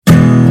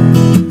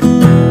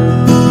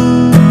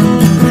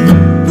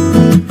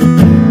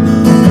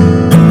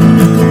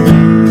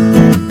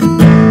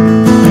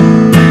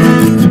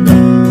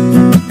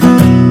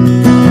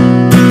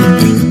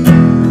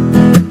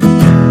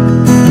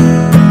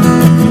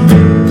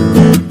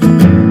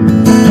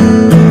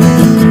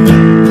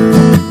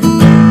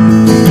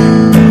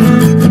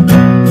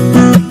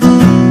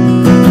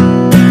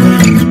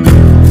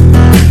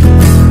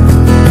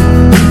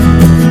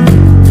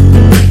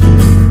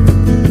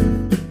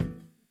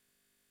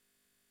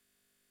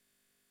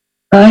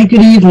Hi,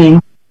 good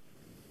evening.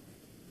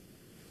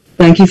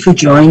 Thank you for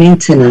joining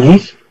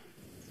tonight.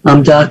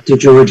 I'm Dr.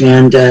 George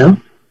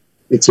Andel.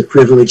 It's a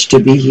privilege to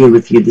be here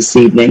with you this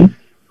evening.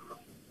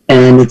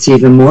 And it's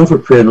even more of a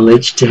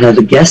privilege to have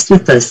a guest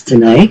with us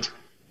tonight.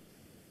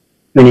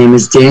 Her name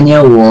is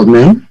Danielle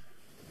Waldman,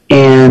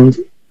 and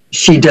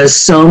she does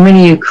so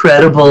many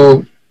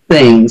incredible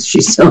things.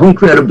 She's so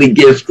incredibly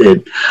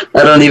gifted.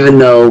 I don't even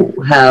know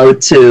how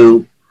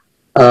to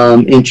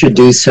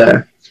introduce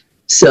her.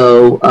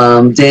 So,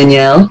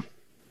 Danielle,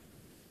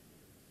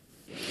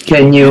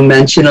 can you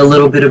mention a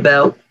little bit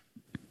about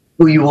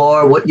who you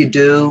are, what you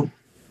do?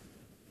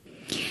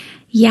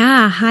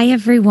 Yeah. Hi,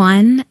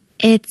 everyone.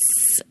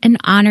 It's an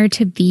honor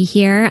to be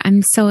here.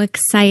 I'm so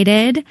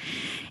excited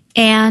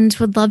and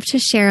would love to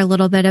share a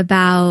little bit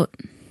about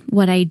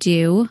what I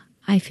do.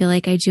 I feel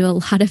like I do a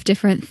lot of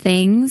different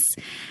things.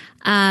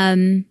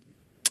 I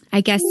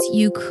guess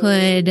you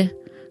could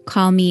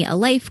call me a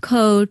life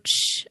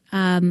coach,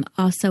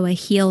 also a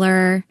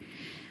healer.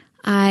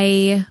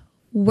 I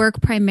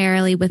work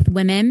primarily with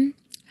women,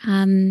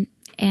 and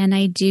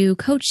I do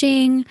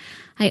coaching.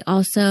 I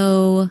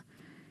also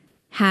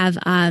have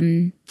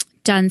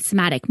done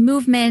somatic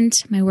movement.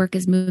 My work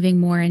is moving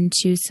more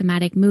into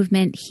somatic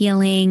movement,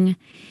 healing,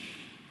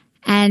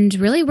 and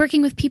really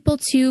working with people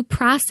to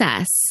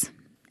process.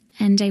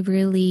 And I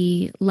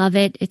really love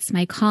it. It's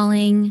my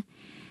calling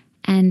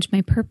and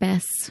my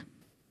purpose.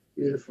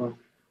 Beautiful.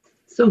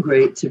 So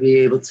great to be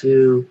able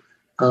to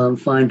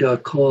find our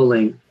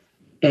calling.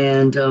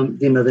 And,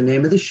 the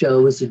name of the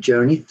show is A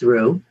Journey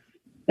Through.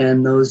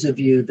 And those of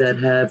you that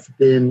have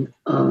been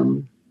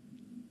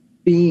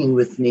being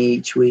with me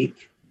each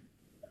week,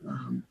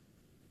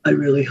 I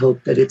really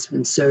hope that it's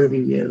been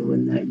serving you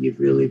and that you've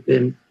really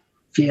been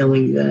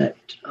feeling that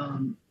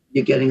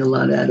you're getting a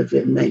lot out of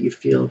it and that you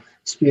feel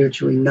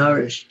spiritually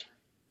nourished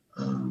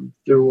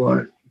through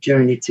our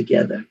journey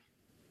together.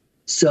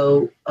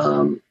 So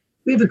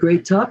we have a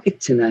great topic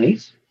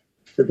tonight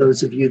for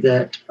those of you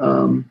that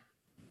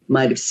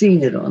might have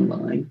seen it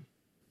online.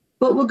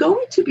 But we're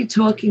going to be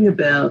talking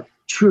about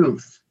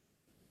truth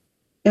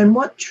and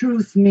what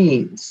truth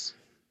means.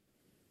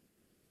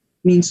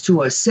 Means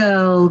to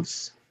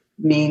ourselves,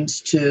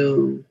 means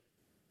to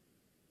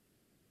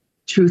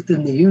truth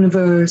in the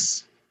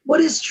universe. What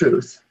is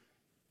truth?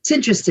 It's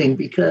interesting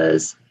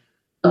because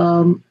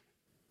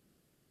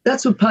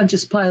that's what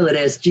Pontius Pilate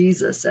asked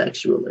Jesus,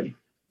 actually.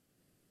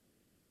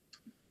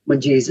 When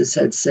Jesus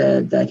had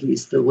said that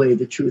he's the way,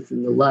 the truth,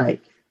 and the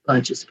light,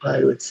 Pontius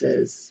Pilate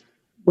says,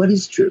 what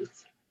is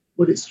truth?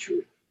 What is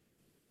truth?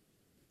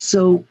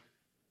 So,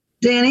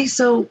 Danny,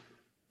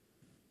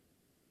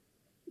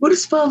 what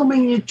does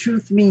following your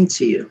truth mean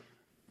to you?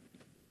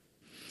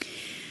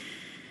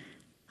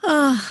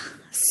 Oh,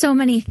 so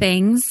many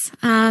things.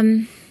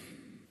 When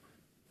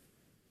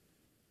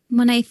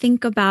I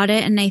think about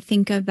it and I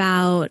think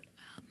about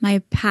my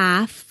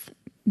path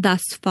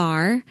thus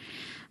far,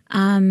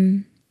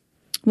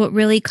 what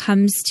really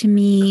comes to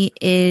me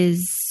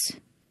is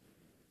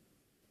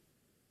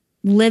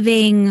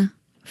living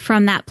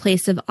from that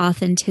place of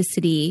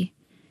authenticity,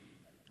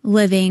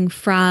 living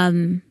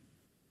from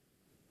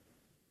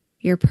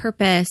your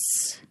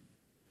purpose.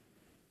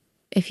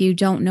 If you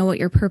don't know what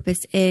your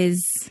purpose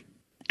is,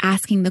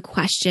 asking the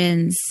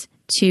questions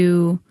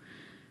to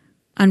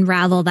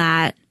unravel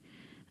that.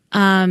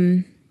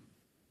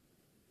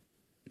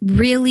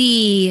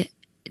 Really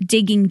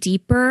digging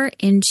deeper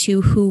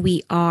into who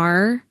we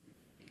are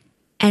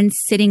and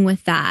sitting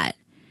with that.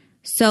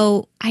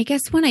 So I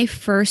guess when I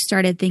first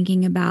started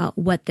thinking about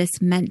what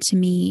this meant to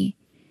me,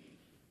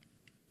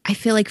 I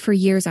feel like for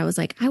years I was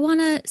like, I want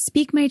to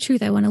speak my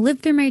truth. I want to live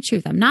through my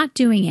truth. I'm not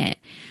doing it.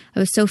 I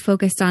was so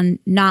focused on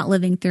not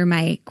living through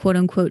my quote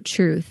unquote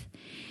truth.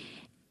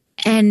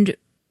 And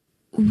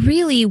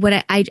really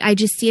what I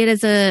just see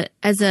it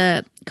as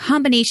a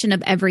combination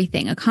of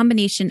everything, a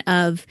combination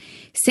of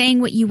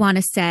saying what you want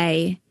to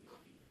say,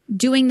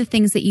 doing the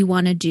things that you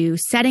want to do,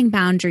 setting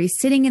boundaries,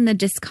 sitting in the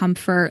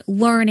discomfort,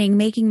 learning,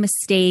 making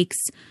mistakes,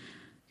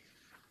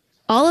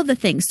 all of the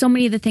things, so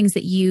many of the things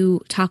that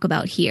you talk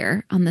about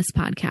here on this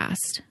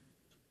podcast.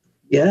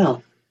 Yeah.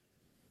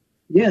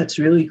 Yeah, it's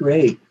really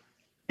great.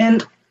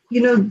 And,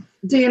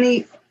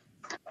 Danny,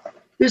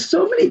 there's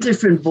so many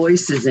different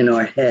voices in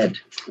our head.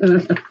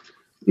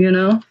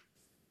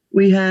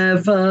 We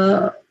have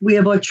our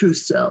true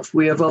self.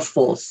 We have our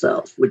false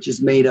self, which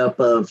is made up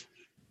of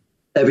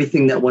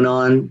everything that went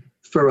on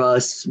for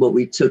us, what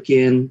we took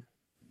in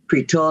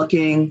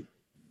pre-talking,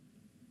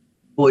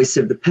 voice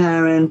of the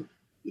parent.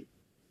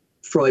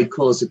 Freud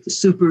calls it the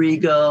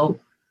superego.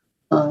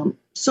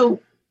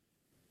 So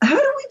how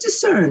do we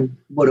discern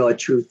what our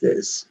truth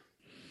is?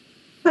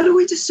 How do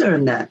we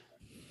discern that?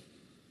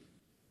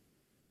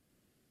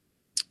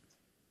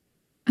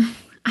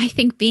 I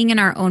think being in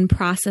our own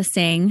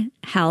processing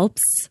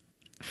helps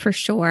for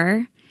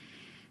sure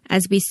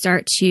as we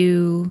start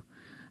to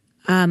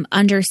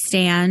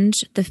understand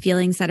the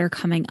feelings that are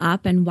coming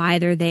up and why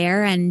they're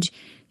there, and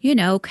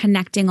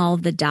connecting all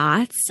of the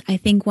dots. I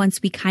think once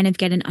we kind of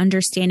get an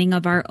understanding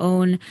of our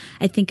own,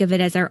 I think of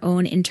it as our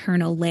own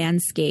internal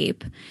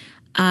landscape.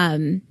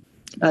 I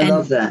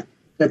love that.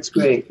 That's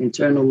great.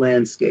 Internal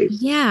landscape.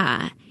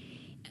 Yeah.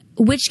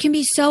 Which can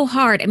be so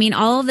hard. I mean,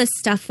 all of this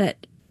stuff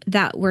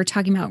that we're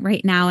talking about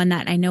right now and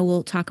that I know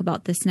we'll talk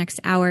about this next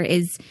hour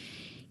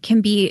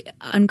can be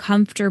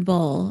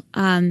uncomfortable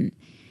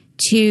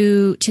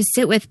to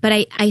sit with.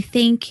 But I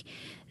think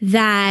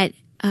that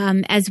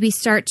as we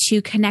start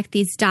to connect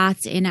these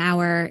dots in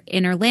our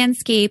inner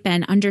landscape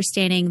and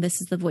understanding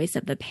this is the voice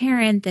of the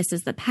parent, this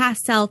is the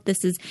past self,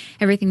 this is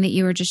everything that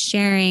you were just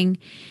sharing,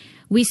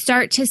 we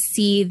start to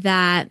see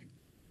that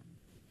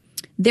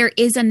there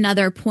is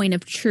another point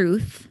of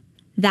truth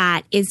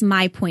that is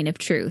my point of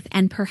truth.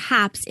 And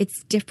perhaps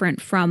it's different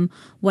from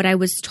what I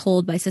was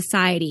told by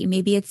society.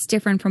 Maybe it's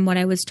different from what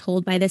I was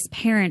told by this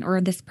parent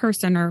or this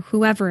person or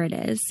whoever it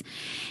is.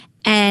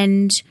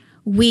 And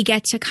we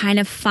get to kind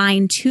of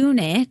fine tune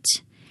it,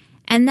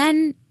 and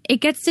then it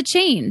gets to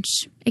change.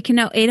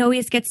 It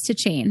always gets to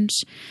change.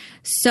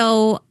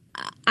 So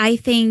I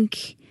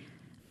think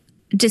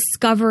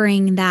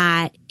discovering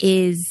that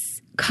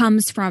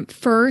comes from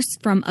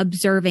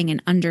observing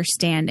and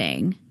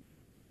understanding.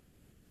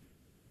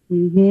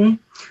 Mm-hmm.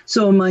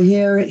 So am I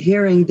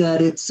hearing that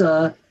it's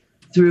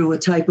through a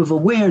type of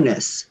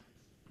awareness,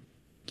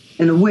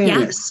 an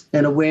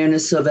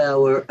awareness of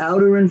our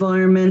outer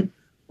environment,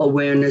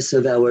 awareness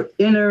of our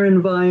inner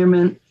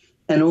environment,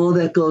 and all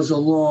that goes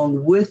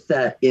along with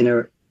that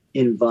inner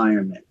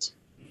environment,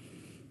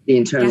 the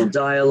internal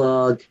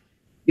dialogue,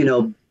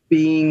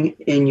 being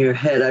in your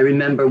head. I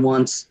remember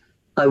once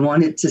I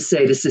wanted to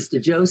say to Sister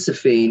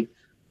Josephine,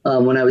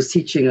 when I was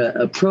teaching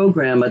a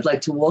program, I'd like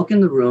to walk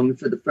in the room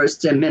for the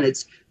first 10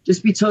 minutes,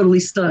 just be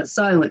totally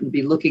silent and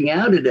be looking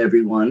out at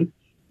everyone,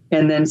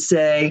 and then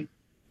say,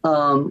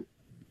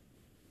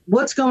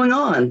 what's going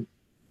on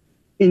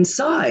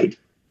inside?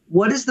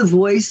 What is the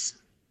voice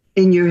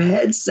in your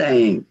head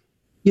saying?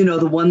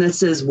 The one that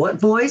says, what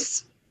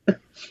voice? At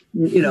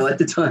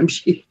the time,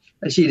 she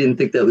didn't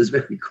think that was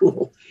very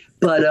cool.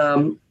 But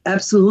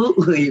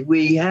absolutely,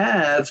 we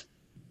have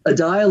a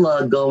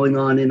dialogue going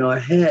on in our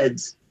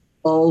heads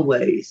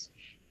always.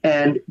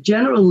 And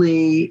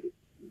generally,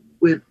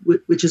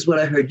 which is what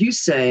I heard you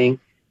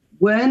saying,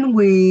 when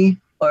we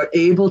are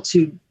able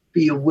to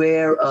be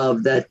aware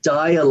of that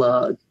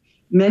dialogue,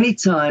 many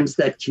times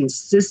that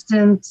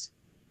consistent,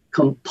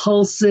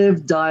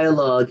 compulsive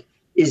dialogue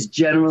is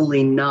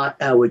generally not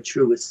our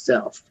truest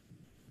self.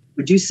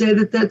 Would you say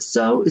that that's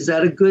so? Is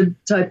that a good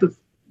type of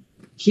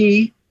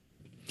key?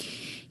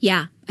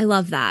 Yeah, I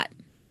love that.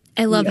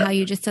 I love how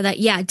you just said that.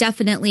 Yeah,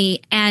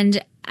 definitely.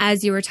 And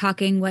as you were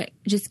talking, what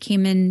just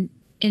came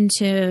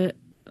into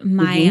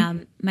my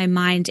my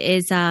mind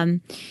is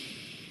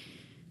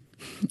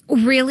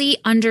really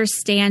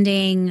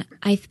understanding.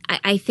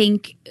 I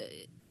think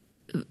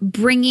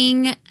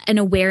bringing an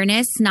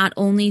awareness not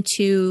only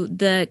to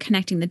the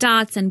connecting the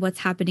dots and what's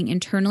happening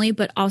internally,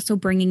 but also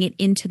bringing it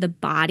into the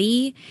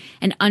body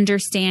and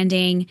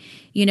understanding,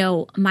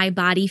 my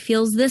body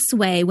feels this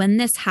way when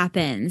this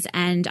happens,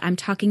 and I'm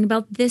talking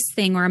about this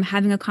thing, or I'm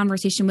having a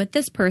conversation with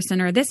this person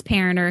or this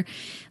parent or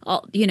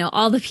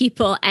all the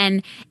people,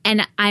 and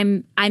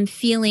I'm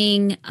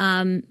feeling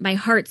my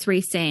heart's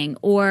racing,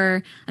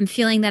 or I'm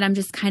feeling that I'm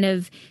just kind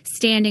of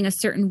standing a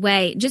certain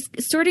way, just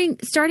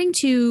starting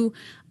to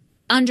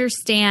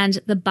understand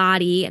the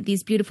body,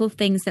 these beautiful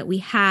things that we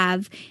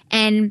have.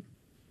 And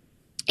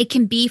it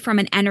can be from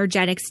an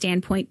energetic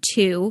standpoint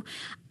too.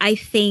 I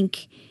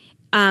think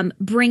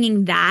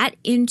bringing that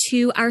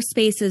into our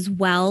space as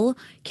well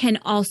can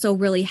also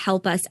really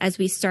help us as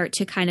we start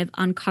to kind of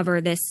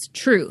uncover this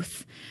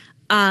truth.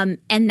 And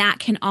that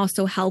can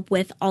also help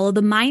with all of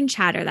the mind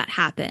chatter that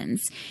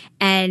happens,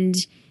 and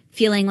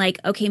feeling like,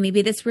 okay,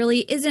 maybe this really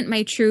isn't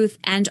my truth.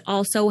 And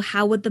also,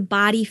 how would the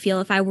body feel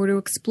if I were to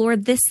explore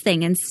this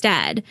thing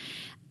instead?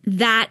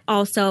 That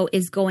also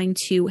is going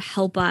to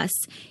help us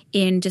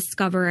in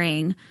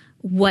discovering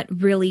what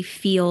really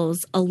feels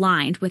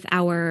aligned with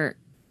our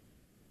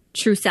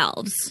true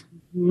selves.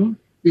 Mm-hmm.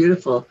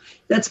 Beautiful.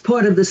 That's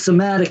part of the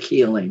somatic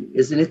healing,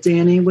 isn't it,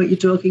 Danny, what you're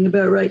talking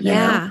about right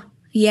now?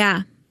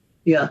 Yeah.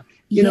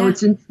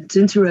 It's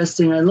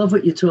interesting. I love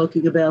what you're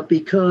talking about,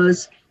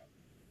 because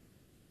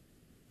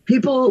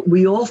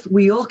we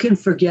all can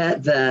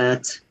forget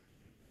that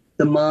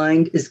the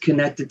mind is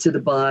connected to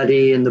the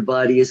body and the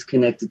body is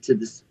connected to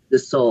the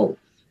soul.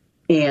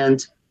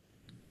 And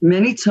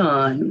many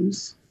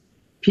times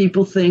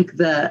people think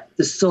that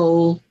the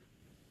soul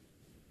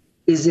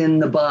is in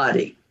the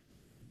body,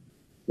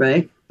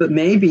 right? But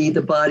maybe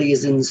the body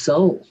is in the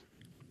soul,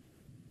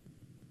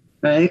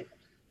 right?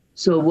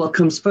 So what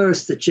comes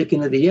first, the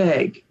chicken or the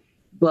egg?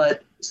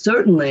 But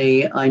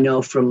certainly I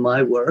know from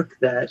my work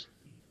that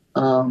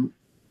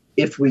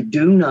if we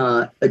do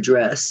not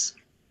address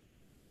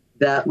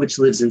that which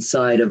lives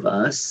inside of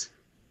us,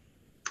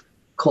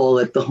 call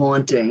it the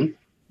haunting,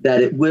 that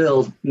it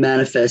will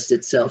manifest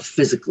itself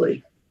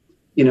physically.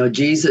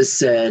 Jesus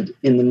said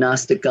in the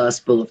Gnostic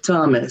Gospel of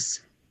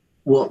Thomas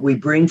what we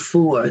bring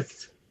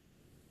forth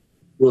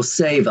will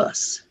save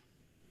us.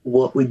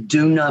 What we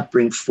do not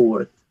bring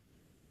forth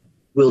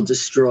will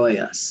destroy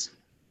us.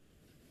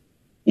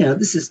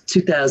 This is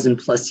 2,000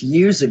 plus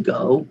years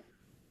ago.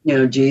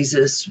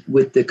 Jesus,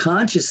 with the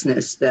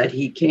consciousness that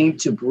he came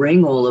to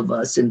bring all of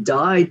us and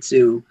died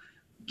to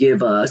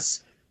give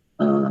us,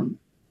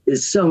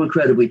 is so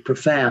incredibly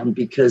profound,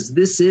 because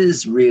this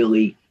is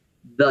really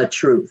the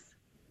truth.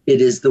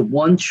 It is the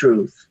one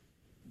truth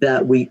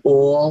that we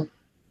all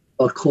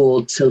are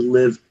called to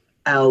live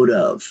out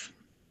of.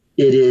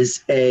 It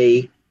is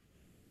a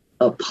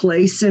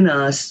place in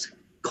us,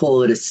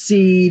 call it a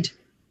seed,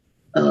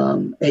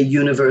 a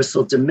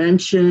universal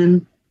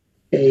dimension,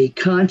 a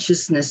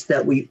consciousness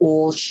that we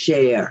all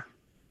share,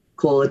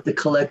 call it the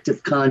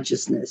collective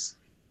consciousness,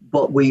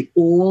 but we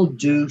all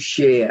do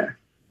share.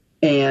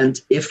 And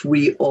if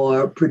we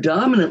are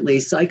predominantly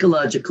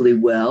psychologically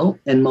well,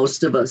 and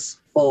most of us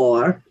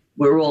are,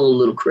 we're all a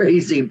little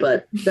crazy,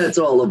 but that's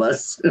all of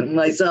us,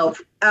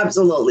 myself,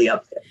 absolutely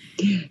up there.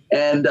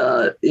 And,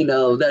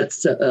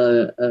 that's,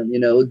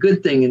 a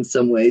good thing in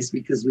some ways,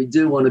 because we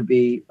do want to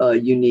be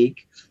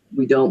unique.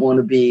 We don't want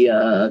to be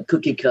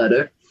cookie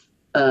cutter.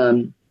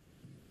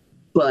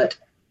 But,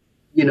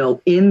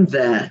 in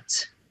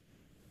that,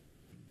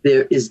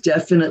 there is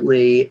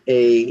definitely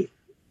a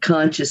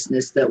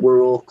consciousness that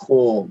we're all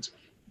called,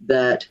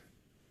 that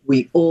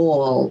we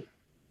all,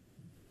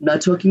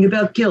 not talking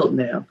about guilt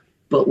now,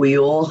 but we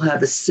all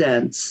have a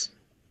sense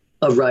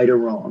of right or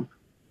wrong,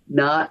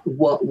 not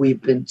what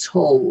we've been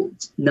told,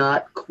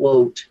 not,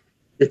 quote,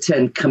 the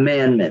 10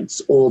 Commandments,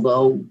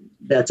 although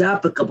that's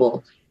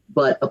applicable,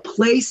 but a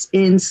place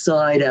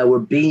inside our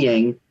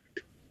being,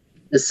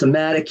 the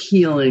somatic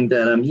healing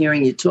that I'm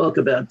hearing you talk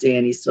about,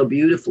 Danny, so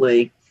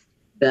beautifully,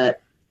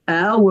 that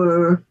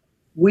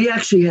we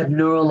actually have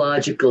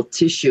neurological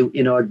tissue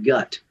in our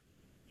gut.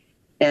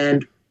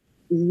 And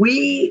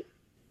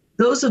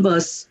those of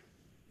us,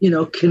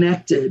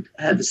 connected,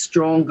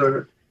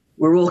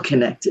 we're all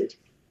connected.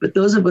 But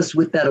those of us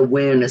with that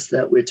awareness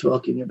that we're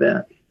talking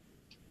about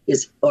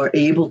are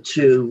able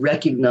to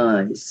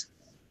recognize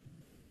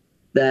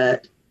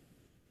that,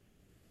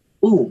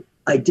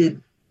 I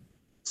did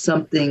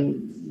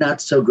something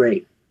not so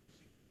great.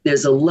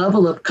 There's a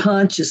level of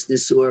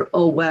consciousness, or,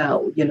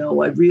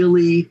 I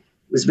really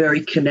was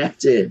very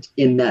connected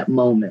in that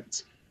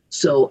moment.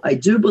 So I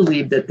do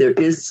believe that there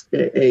is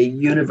a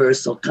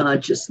universal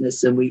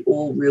consciousness, and we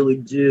all really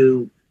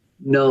do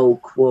know,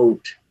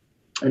 quote,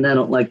 and I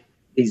don't like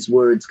these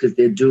words because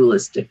they're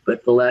dualistic,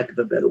 but for lack of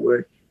a better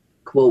word,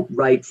 quote,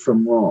 right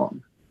from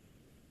wrong.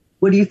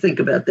 What do you think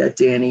about that,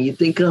 Danny? You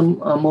think I'm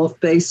off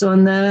base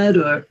on that,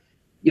 or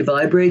you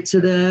vibrate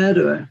to that,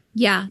 or?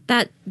 Yeah,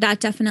 that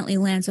definitely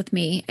lands with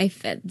me.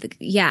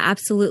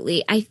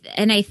 Absolutely.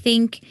 I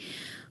think,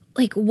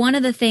 like, one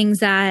of the things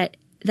that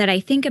I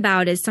think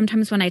about is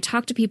sometimes when I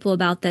talk to people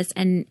about this,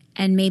 and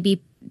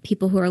maybe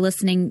people who are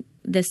listening,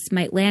 this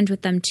might land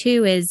with them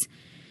too, is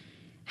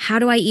how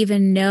do I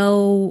even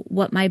know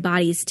what my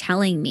body's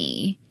telling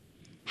me?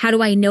 How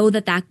do I know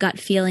that gut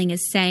feeling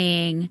is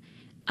saying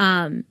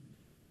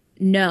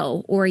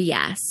no or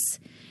yes?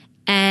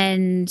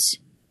 And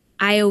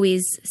I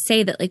always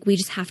say that, like, we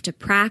just have to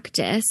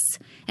practice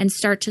and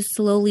start to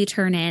slowly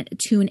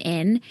tune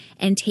in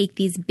and take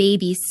these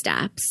baby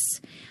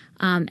steps,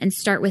 and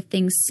start with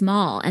things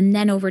small. And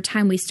then over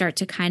time, we start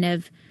to kind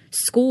of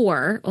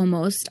score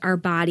almost our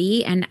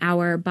body and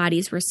our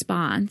body's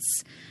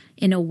response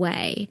in a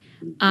way.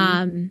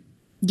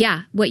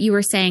 What you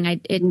were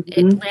saying, it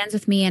lands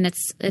with me, and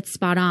it's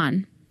spot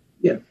on.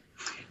 Yeah.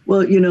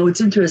 Well,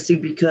 it's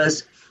interesting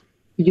because,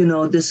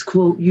 this,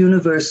 quote,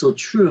 universal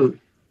truth,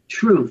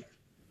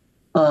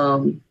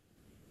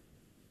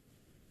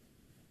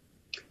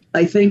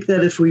 I think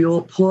that if we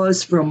all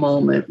pause for a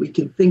moment, we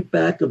can think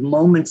back of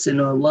moments in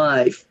our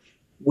life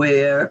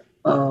where,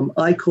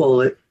 I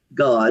call it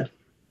God,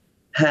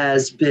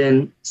 has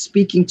been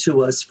speaking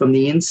to us from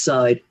the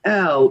inside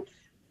out,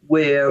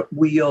 where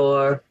we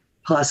are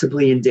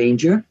possibly in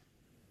danger,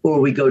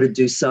 or we go to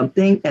do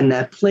something, and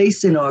that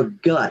place in our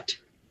gut,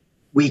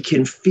 we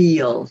can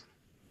feel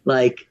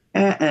like,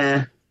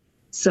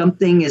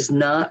 something is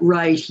not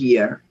right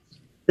here.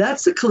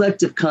 That's the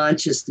collective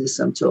consciousness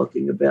I'm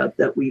talking about,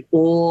 that we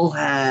all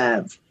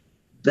have,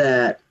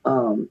 that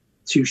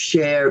to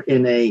share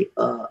in a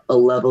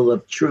level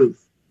of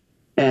truth.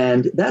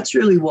 And that's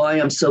really why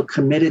I'm so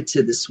committed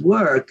to this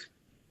work,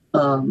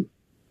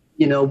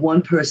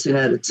 one person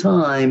at a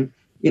time,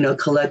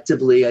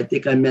 collectively. I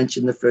think I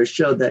mentioned the first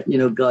show that,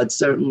 God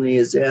certainly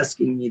is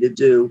asking me to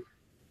do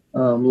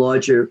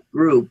larger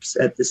groups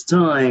at this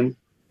time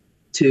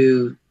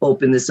to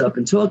open this up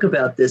and talk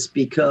about this,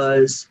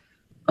 because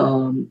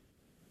our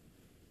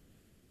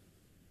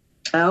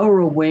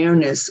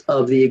awareness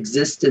of the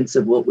existence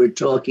of what we're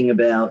talking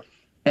about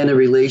and a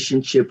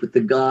relationship with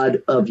the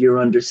God of your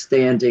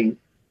understanding,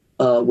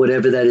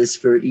 whatever that is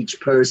for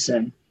each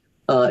person,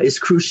 is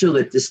crucial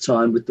at this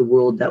time with the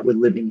world that we're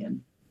living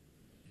in.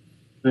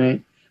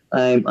 Right?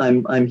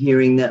 I'm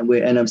hearing that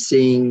and I'm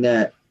seeing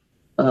that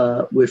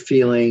we're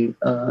feeling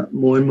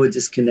more and more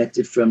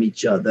disconnected from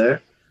each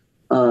other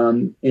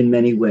in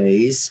many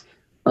ways.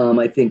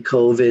 I think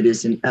COVID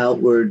is an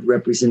outward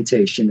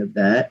representation of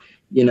that.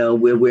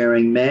 We're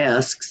wearing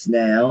masks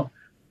now,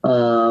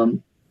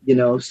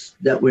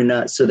 that we're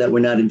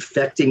not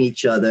infecting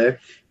each other.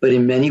 But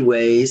in many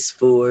ways,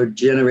 for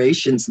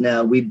generations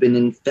now, we've been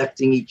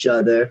infecting each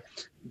other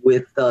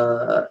with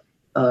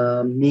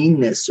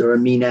meanness or a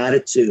mean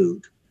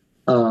attitude,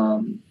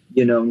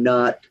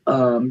 not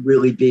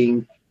really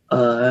being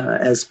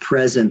as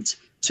present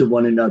to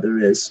one another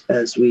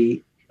as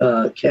we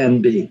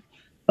can be,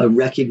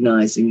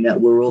 recognizing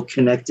that we're all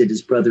connected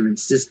as brother and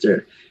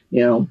sister.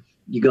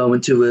 You go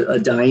into a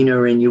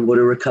diner and you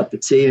order a cup of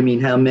tea. I mean,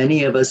 how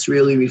many of us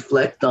really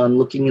reflect on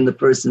looking in the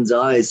person's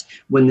eyes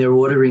when they're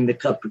ordering the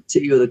cup of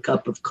tea or the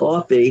cup of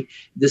coffee?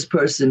 This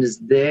person is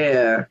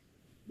there,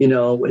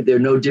 they're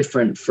no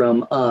different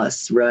from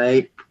us,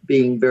 right?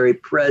 Being very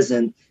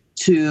present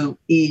to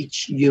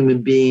each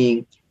human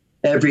being,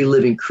 every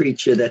living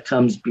creature that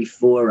comes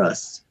before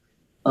us.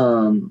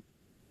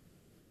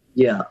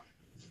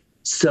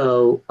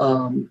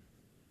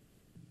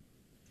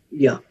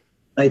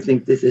 I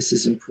think that this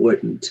is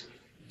important.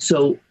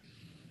 So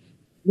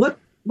what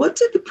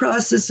did the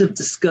process of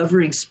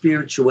discovering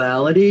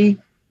spirituality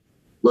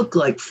look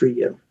like for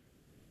you?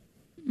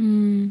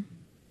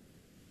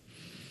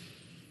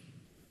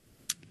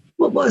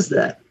 What was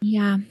that?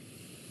 Yeah.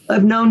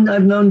 I've known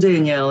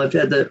Danielle. I've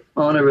had the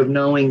honor of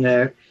knowing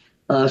her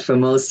for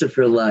most of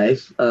her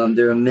life.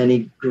 There are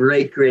many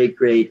great, great,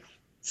 great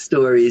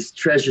stories,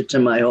 treasure to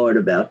my heart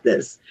about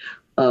this.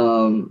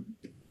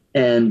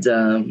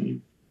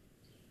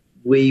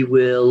 We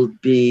will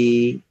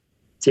be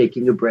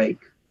taking a break.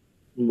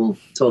 We'll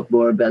talk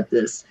more about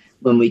this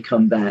when we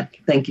come back.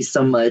 Thank you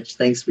so much.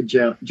 Thanks for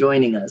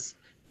joining us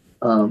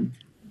to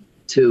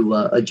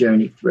A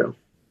Journey Through.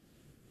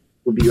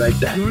 We'll be right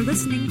back. You're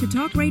listening to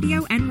Talk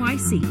Radio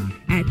NYC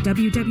at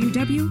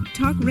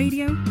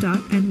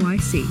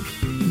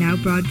www.talkradio.nyc. Now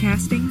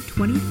broadcasting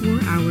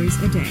 24 hours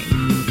a day.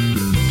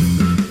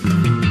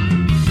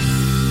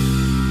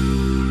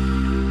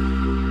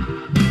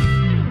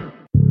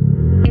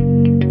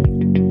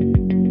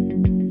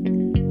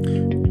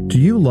 Do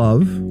you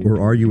love or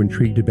are you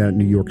intrigued about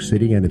New York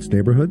City and its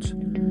neighborhoods?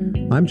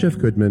 I'm Jeff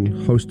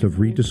Goodman, host of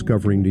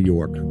Rediscovering New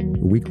York,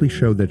 a weekly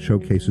show that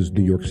showcases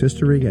New York's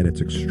history and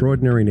its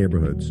extraordinary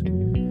neighborhoods.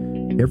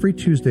 Every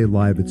Tuesday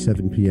live at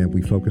 7 p.m.,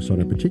 we focus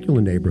on a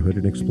particular neighborhood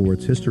and explore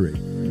its history,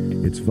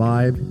 its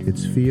vibe,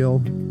 its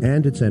feel,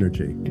 and its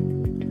energy.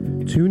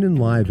 Tune in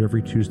live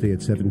every Tuesday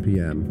at 7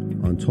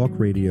 p.m. on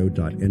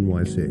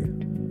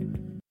talkradio.nyc.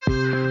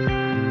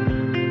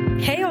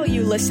 Hey, all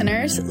you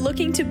listeners,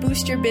 looking to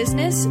boost your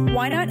business?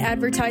 Why not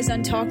advertise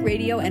on Talk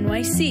Radio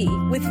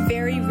NYC with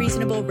very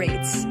reasonable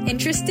rates?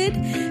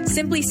 Interested?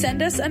 Simply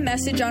send us a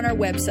message on our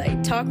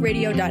website,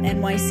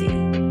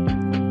 talkradio.nyc.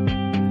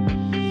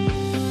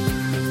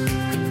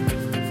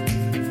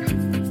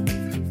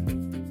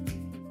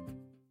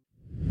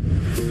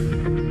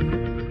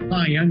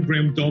 Hi, I'm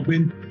Graham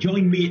Dobbin.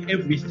 Join me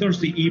every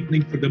Thursday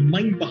evening for the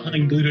Mind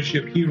Behind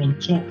Leadership here on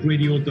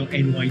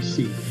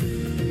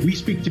talkradio.nyc. We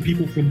speak to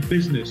people from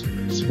business,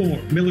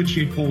 sport,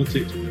 military and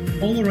politics,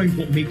 all around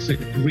what makes a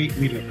great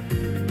leader.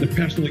 The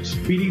personal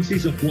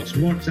experiences of what's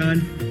worked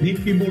and,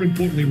 maybe more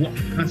importantly, what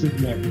hasn't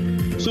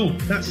worked. So,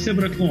 that's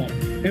 7 o'clock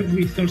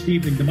every Thursday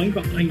evening, the Mind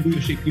Behind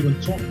Leadership here on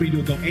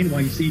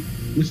talkradio.nyc.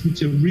 Listen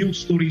to real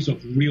stories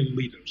of real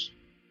leaders.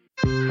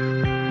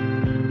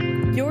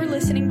 You're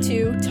listening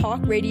to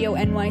Talk Radio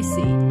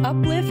NYC.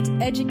 Uplift,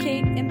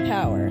 educate,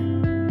 empower.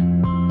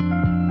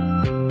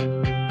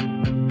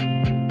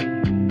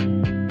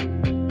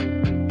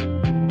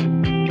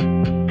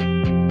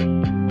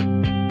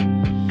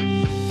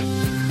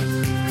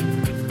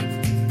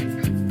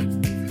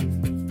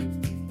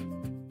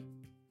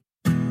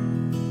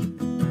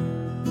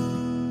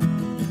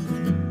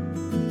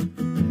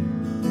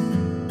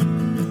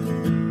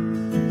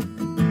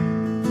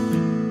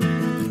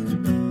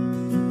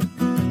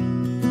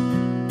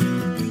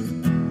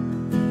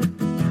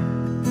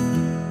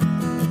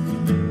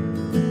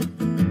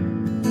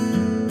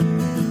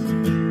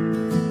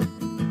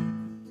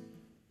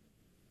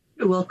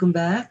 Welcome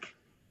back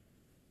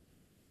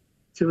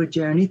to A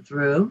Journey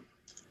Through.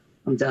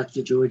 I'm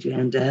Dr. George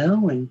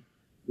Andel, and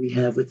we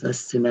have with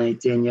us tonight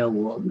Danielle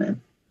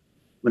Waldman,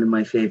 one of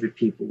my favorite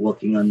people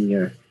walking on the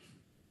earth.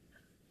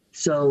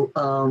 So,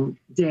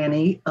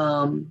 Danny,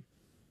 I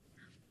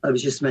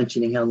was just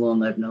mentioning how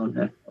long I've known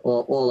her,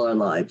 all our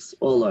lives.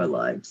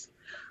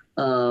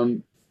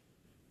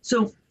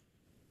 So,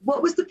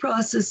 what was the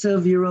process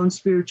of your own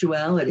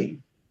spirituality?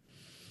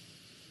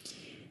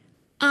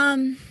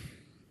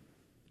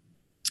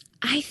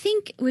 I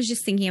think I was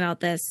just thinking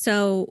about this.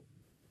 So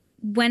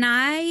when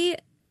I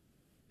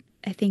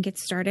think it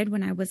started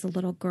when I was a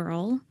little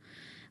girl.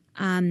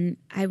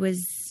 I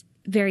was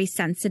very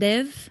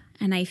sensitive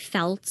and I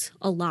felt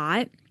a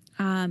lot.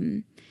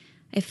 I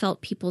felt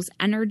people's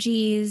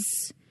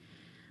energies.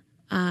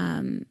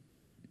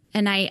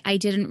 And I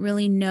didn't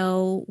really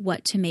know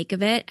what to make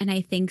of it. And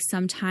I think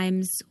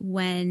sometimes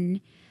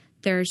when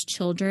there's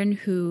children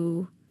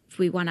who, if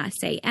we want to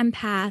say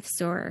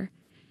empaths or,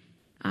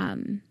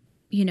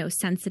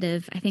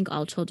 sensitive, I think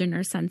all children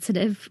are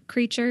sensitive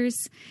creatures.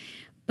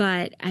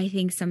 But I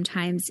think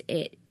sometimes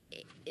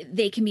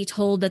they can be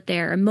told that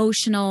they're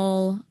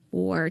emotional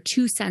or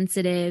too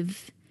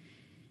sensitive.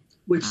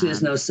 Which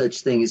there's no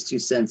such thing as too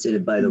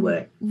sensitive, by the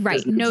way.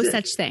 Right. No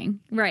such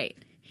thing. Right.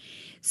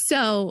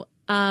 So,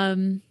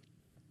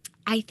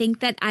 I think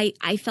that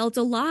I felt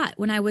a lot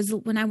when I was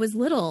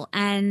little,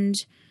 and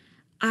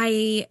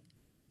I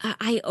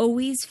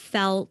always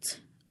felt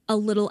a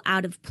little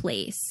out of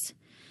place.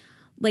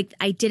 Like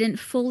I didn't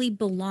fully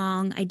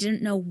belong. I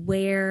didn't know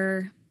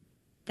where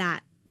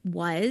that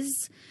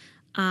was.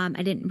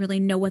 I didn't really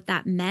know what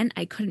that meant.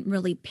 I couldn't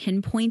really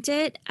pinpoint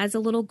it as a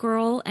little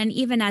girl, and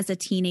even as a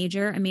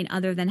teenager. I mean,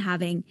 other than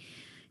having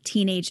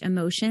teenage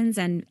emotions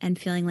and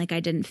feeling like I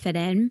didn't fit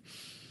in.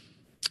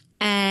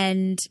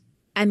 And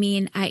I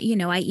mean, I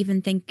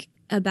even think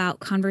about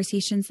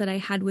conversations that I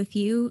had with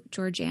you,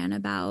 Georgianne,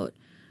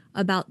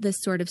 about this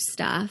sort of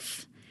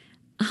stuff.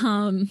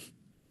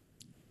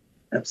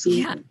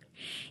 Absolutely.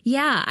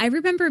 Yeah. I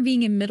remember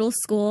being in middle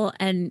school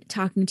and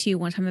talking to you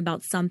one time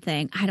about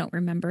something. I don't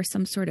remember,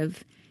 some sort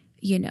of,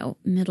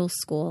 middle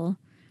school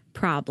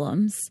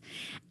problems.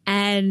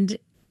 And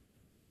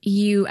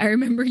I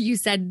remember you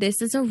said, this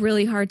is a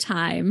really hard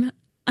time.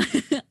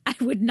 I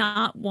would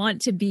not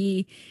want to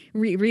be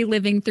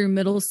reliving through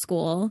middle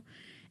school.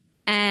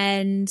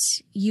 And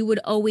you would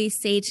always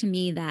say to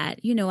me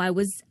that, I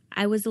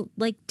was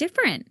like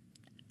different.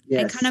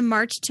 Yes. I kind of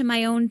marched to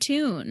my own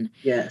tune.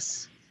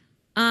 Yes.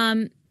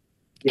 And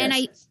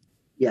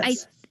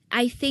yes.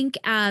 I think,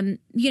 in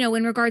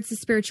regards to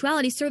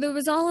spirituality, so there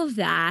was all of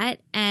that.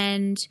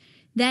 And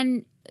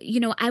then,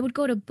 I would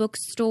go to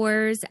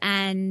bookstores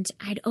and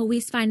I'd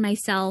always find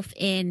myself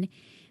in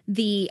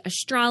the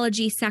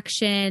astrology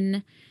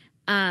section,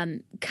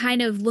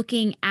 kind of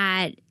looking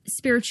at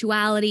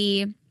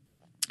spirituality.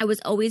 I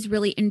was always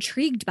really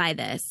intrigued by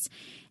this.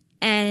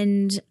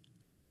 And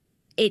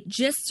it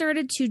just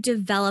started to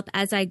develop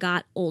as I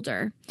got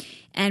older.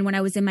 And when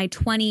I was in my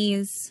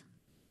 20s,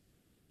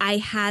 I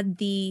had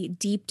the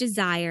deep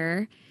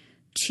desire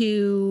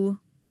to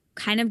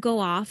kind of go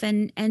off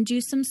and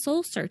do some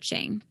soul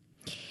searching.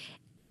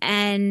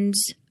 And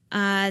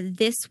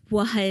this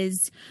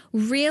was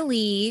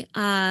really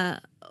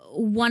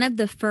one of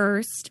the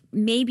first,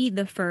 maybe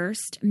the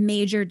first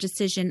major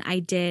decision I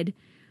did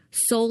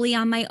solely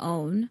on my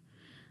own,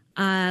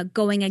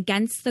 going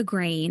against the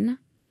grain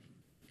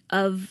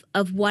of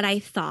what I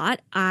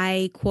thought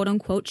I, quote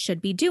unquote,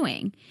 should be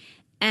doing.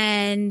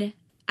 And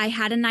I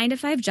had a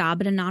 9-to-5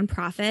 job at a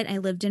nonprofit. I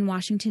lived in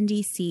Washington,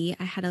 D.C.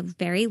 I had a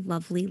very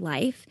lovely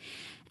life,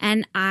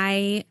 and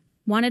I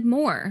wanted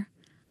more.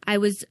 I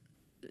was,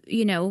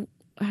 I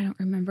don't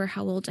remember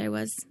how old I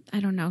was. I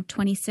don't know,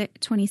 25,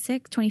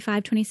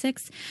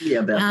 26. Yeah,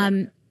 about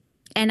that.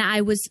 And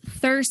I was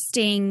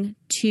thirsting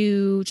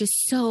to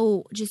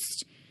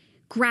just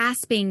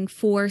grasping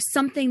for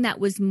something that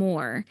was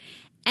more.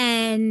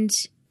 And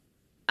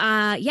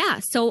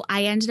so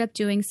I ended up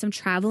doing some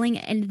traveling,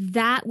 and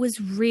that was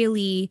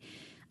really,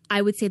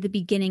 I would say, the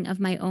beginning of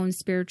my own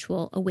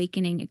spiritual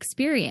awakening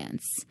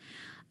experience.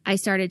 I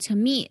started to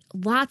meet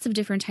lots of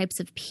different types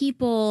of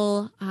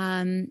people,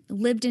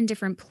 lived in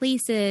different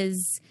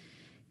places,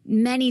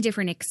 many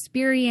different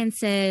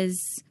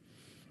experiences.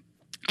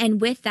 And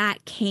with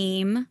that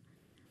came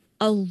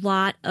a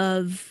lot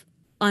of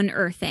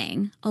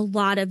unearthing, a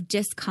lot of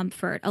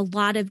discomfort, a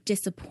lot of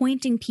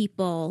disappointing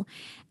people,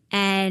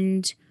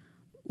 and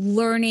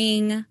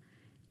learning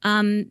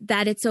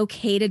that it's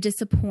okay to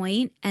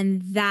disappoint.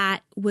 And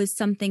that was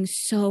something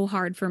so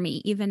hard for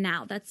me. Even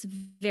now,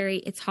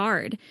 it's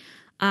hard.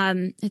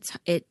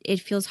 It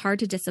feels hard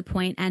to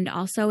disappoint. And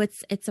also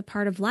it's a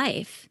part of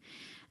life.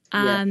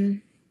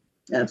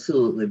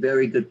 Absolutely.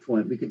 Very good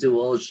point. We could do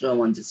a whole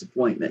show on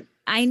disappointment.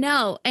 I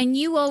know. And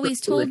you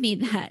always told me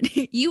that.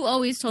 You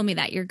always told me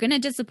that you're going to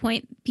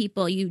disappoint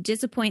people. You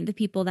disappoint the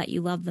people that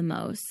you love the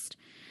most.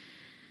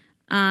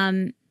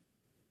 I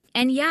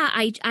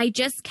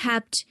just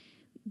kept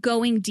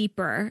going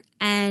deeper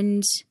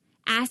and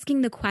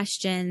asking the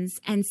questions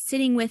and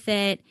sitting with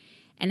it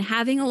and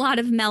having a lot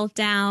of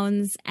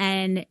meltdowns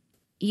and,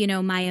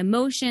 my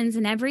emotions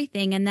and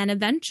everything. And then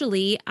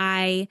eventually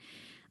I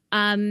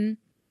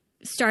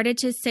started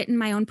to sit in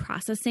my own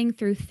processing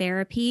through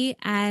therapy,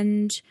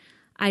 and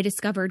I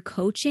discovered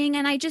coaching.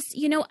 And I just,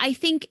 I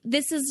think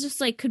this is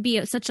just could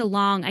be such a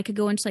long, I could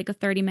go into a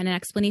 30-minute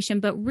explanation,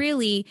 but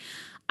really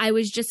I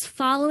was just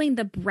following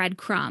the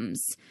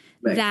breadcrumbs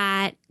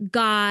that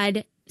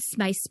God,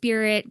 my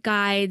spirit,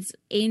 guides,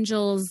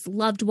 angels,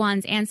 loved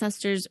ones,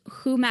 ancestors,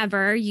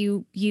 whomever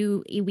we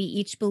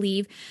each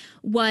believe,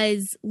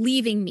 was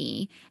leaving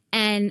me.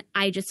 And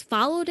I just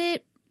followed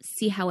it,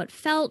 see how it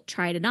felt,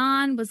 tried it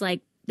on, was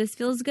like, this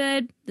feels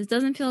good. This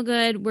doesn't feel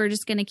good. We're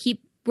going to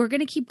keep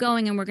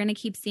going, and we're going to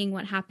keep seeing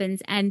what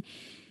happens. And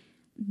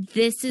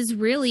this is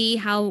really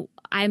how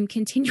I'm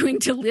continuing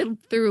to live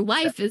through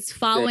life, is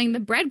following the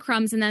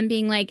breadcrumbs and then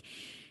being like,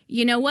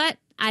 you know what?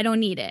 I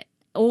don't need it.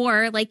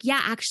 Or like,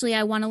 yeah, actually,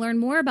 I want to learn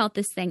more about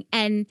this thing.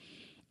 And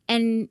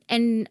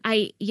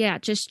I,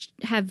 just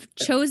have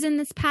chosen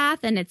this path,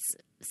 and it's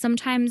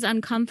sometimes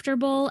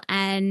uncomfortable.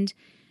 And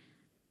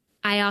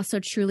I also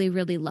truly,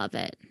 really love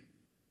it.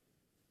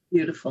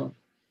 Beautiful.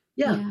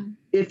 Yeah.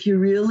 If you're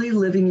really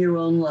living your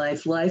own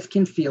life, life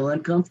can feel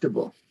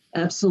uncomfortable.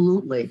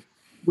 Absolutely.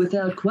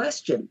 Without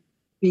question.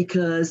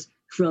 Because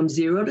from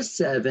 0 to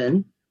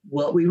 7,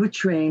 what we were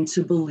trained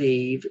to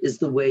believe is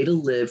the way to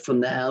live from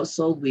the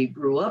household we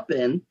grew up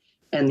in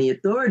and the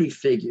authority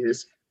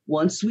figures.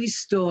 Once we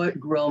start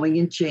growing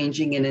and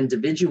changing and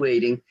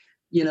individuating,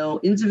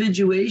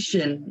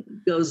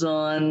 individuation goes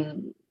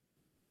on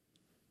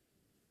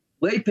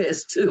way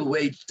past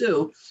age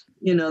 2.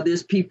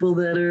 There's people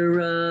that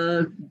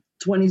are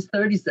 20s,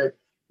 30s that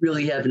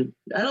really haven't,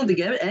 I don't think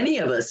any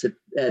of us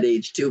at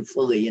age 2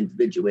 fully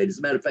individuate. As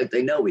a matter of fact,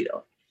 I know we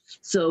don't.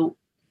 So,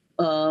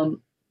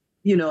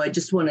 I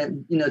just want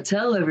to,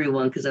 tell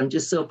everyone, because I'm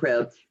just so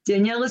proud.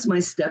 Danielle is my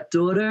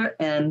stepdaughter.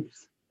 And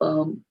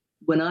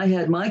when I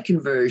had my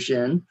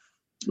conversion,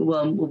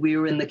 we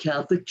were in the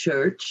Catholic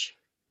Church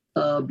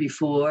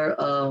before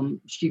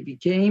she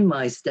became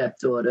my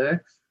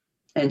stepdaughter.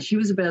 And she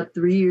was about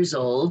 3 years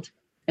old.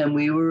 And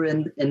we were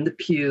in the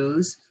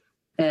pews.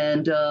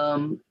 And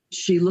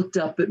she looked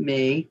up at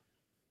me.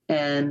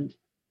 And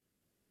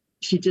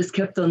she just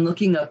kept on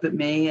looking up at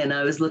me, and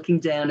I was looking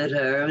down at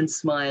her and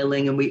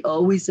smiling, and we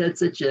always had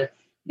such an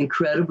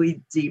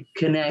incredibly deep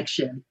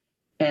connection.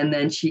 And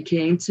then she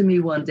came to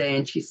me one day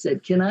and she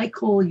said, "Can I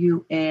call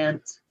you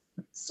Aunt?"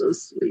 So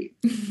sweet.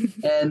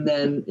 And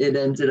then it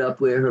ended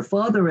up where her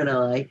father and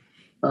I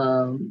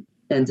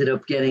ended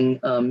up getting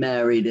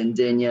married, and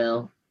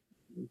Danielle,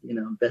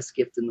 best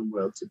gift in the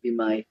world to be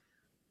my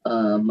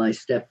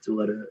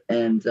stepdaughter.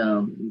 And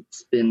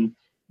it's been,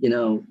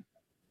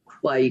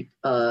 quite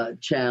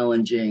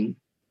challenging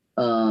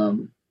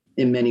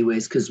in many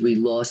ways, because we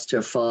lost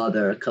her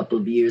father a couple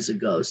of years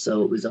ago.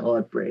 So it was a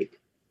heartbreak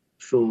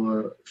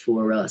for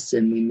us,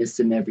 and we miss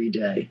him every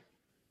day.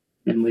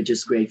 And we're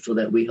just grateful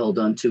that we hold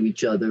on to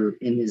each other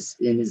in his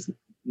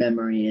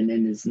memory and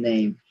in his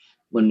name.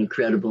 What an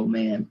incredible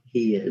man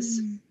he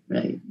is,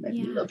 right?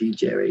 We love you,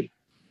 Jerry.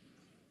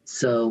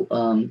 So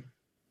I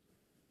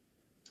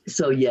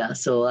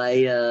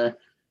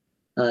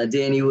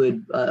Danny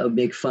would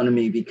make fun of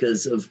me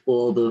because of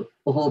all the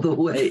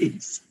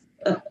ways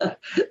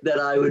that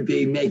I would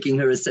be making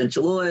her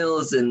essential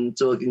oils and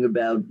talking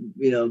about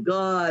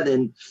God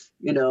and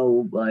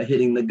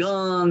hitting the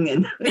gong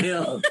and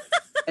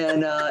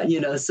and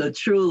so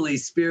truly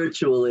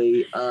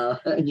spiritually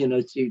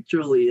she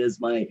truly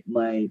is my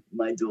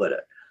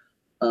daughter.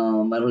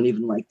 I don't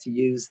even like to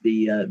use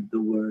the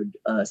word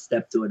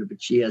stepdaughter,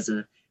 but she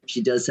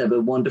does have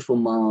a wonderful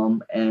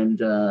mom, and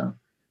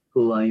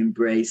who I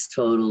embrace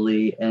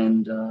totally.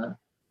 And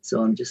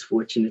so I'm just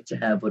fortunate to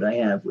have what I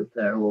have with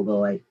her,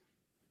 although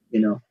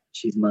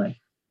she's my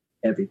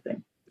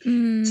everything.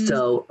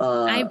 So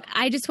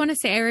I just want to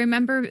say,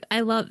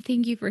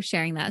 thank you for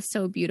sharing that.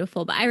 So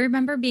beautiful. But I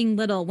remember being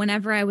little,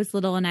 whenever I was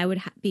little and I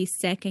would be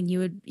sick, and you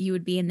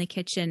would be in the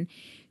kitchen,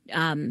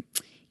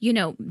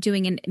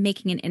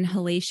 making an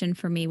inhalation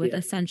for me with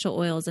essential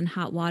oils and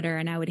hot water,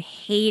 and I would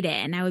hate it.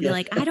 And I would be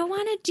like, I don't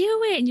want to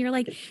do it. And you're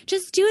like,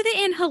 just do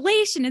the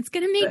inhalation. It's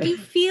going to make you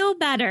feel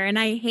better. And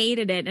I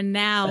hated it. And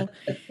now,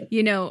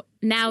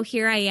 now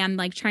here I am,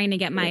 like trying to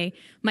get my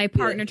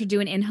partner to do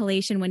an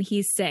inhalation when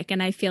he's sick.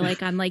 And I feel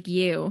like I'm like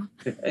you.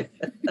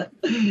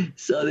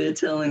 So they're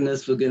telling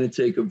us we're going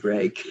to take a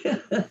break.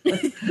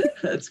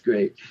 That's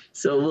great.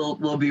 So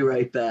we'll be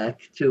right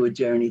back to A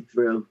Journey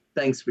Through.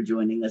 Thanks for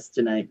joining us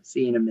tonight.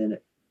 See you in a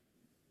minute.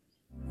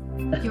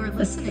 You're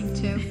listening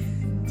to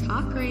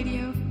Talk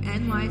Radio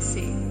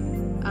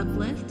NYC.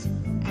 Uplift,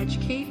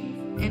 educate,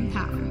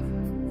 empower.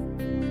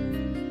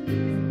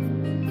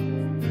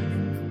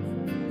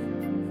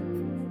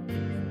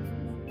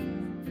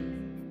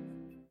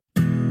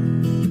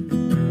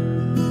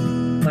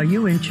 Are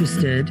you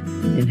interested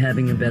in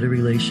having a better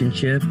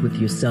relationship with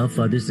yourself,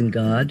 others, and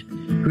God?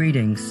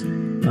 Greetings.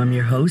 I'm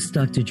your host,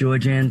 Dr.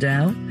 George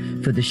Andow,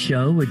 for the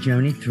show A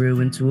Journey Through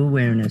into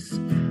Awareness.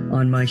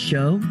 On my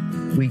show,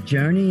 we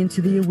journey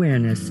into the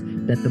awareness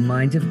that the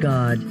mind of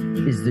God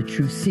is the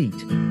true seat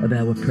of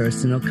our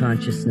personal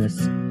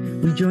consciousness.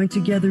 We join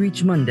together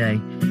each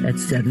Monday at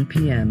 7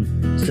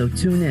 p.m., so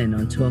tune in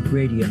on Talk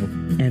Radio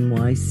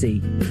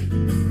NYC.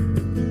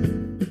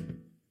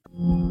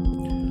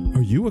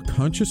 Are you a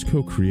conscious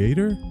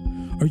co-creator?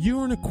 Are you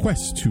on a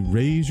quest to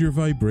raise your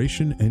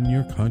vibration and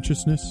your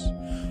consciousness?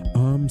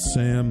 I'm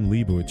Sam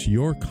Leibowitz,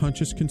 your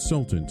conscious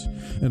consultant,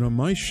 and on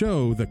my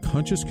show, The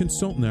Conscious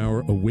Consultant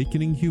Hour,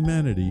 Awakening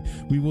Humanity,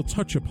 we will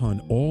touch upon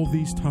all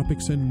these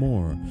topics and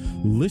more.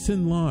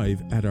 Listen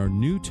live at our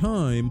new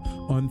time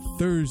on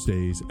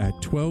Thursdays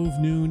at 12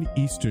 noon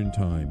Eastern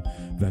Time.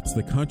 That's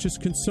The Conscious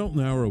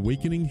Consultant Hour,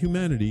 Awakening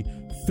Humanity,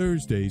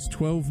 Thursdays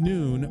 12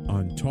 noon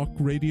on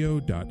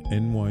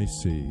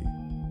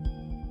talkradio.nyc.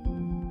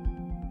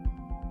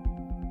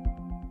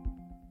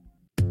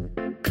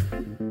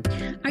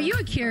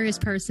 curious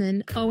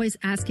person, always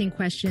asking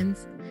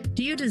questions?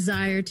 Do you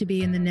desire to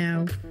be in the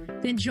know?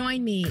 Then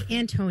join me,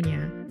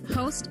 Antonia,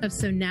 host of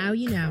So Now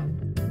You Know,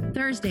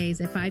 Thursdays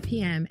at 5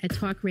 p.m. at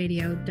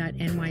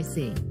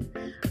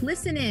talkradio.nyc.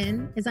 Listen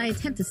in as I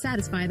attempt to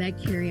satisfy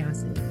that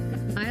curiosity.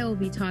 I will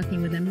be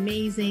talking with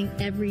amazing,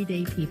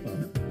 everyday people.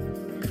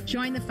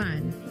 Join the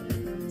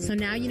fun. So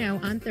Now You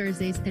Know on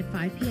Thursdays at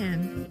 5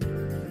 p.m.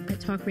 at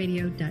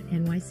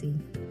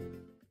talkradio.nyc.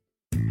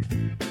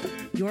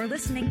 You're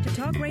listening to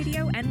Talk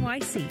Radio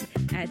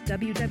NYC at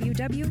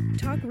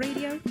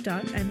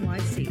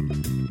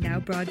www.talkradio.nyc. Now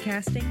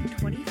broadcasting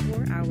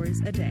 24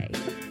 hours a day.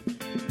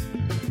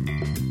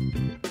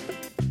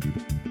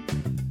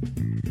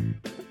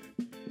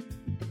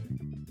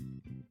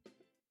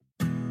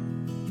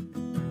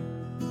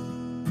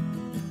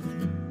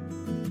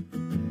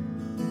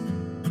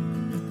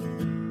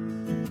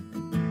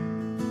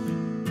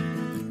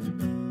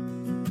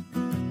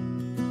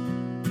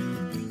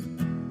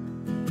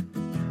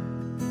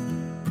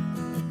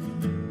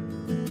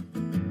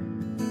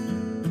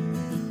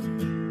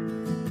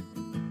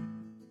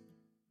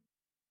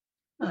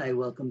 Hi,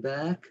 welcome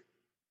back.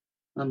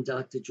 I'm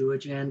Dr.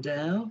 George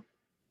Andow.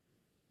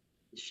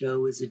 The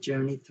show is A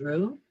Journey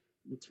Through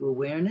into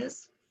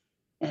Awareness,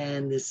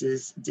 and this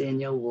is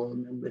Danielle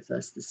Waldman with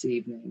us this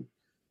evening.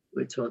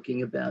 We're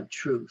talking about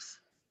truth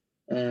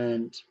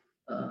and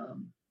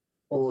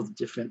all the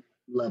different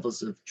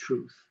levels of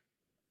truth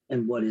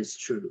and what is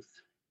truth.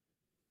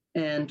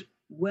 And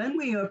when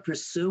we are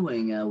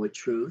pursuing our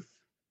truth,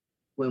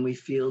 when we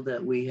feel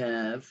that we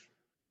have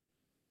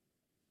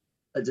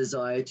a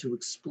desire to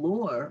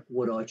explore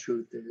what our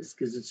truth is,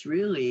 because it's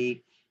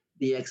really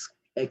the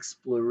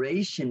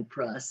exploration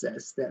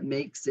process that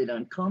makes it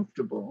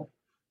uncomfortable.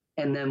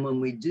 And then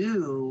when we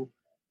do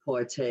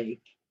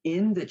partake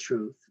in the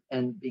truth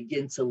and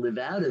begin to live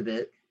out of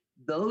it,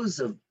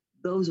 those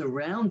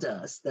around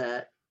us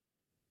that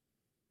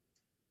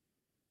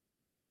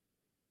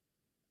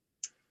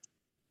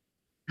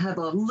have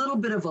a little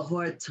bit of a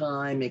hard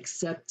time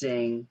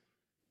accepting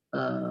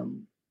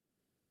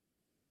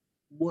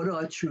what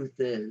our truth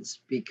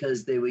is,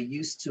 because they were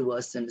used to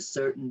us in a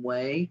certain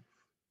way.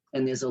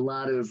 And there's a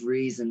lot of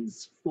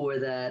reasons for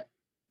that,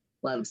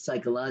 a lot of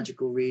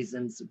psychological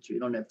reasons, which we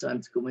don't have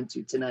time to go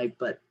into tonight,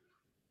 but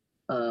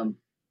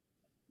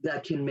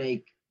that can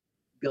make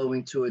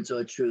going towards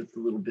our truth a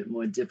little bit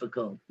more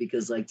difficult,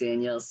 because like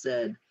Danielle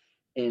said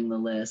in the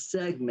last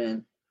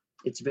segment,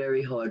 it's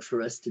very hard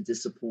for us to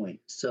disappoint.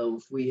 So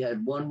if we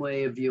had one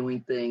way of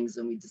viewing things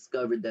and we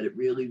discovered that it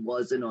really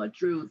wasn't our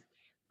truth,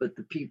 but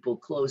the people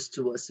close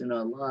to us in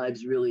our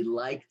lives really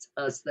liked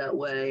us that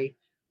way,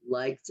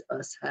 liked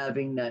us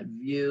having that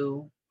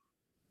view.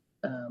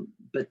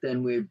 But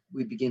then we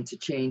begin to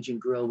change and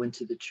grow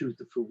into the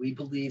truth of who we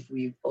believe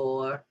we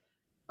are.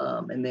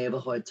 And they have a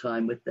hard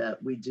time with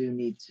that. We do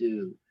need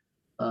to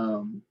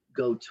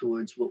go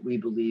towards what we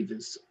believe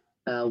is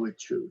our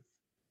truth,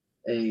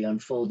 a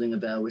unfolding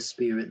of our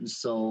spirit and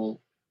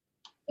soul.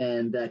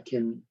 And that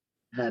can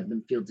have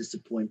them feel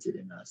disappointed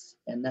in us.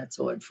 And that's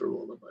hard for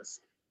all of us.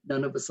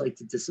 None of us like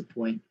to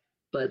disappoint,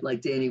 but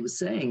like Danny was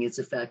saying, it's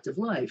a fact of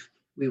life.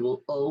 We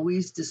will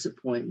always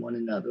disappoint one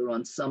another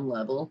on some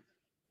level,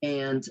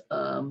 and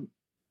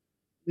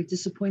we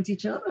disappoint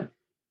each other.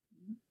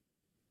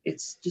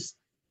 It's just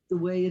the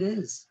way it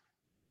is.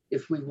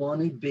 If we want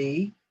to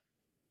be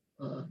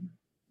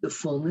the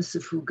fullness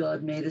of who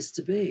God made us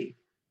to be,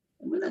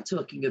 and we're not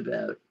talking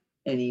about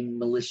any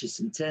malicious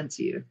intent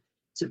here.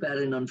 It's about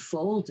an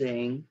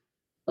unfolding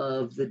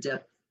of the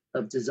depth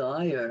of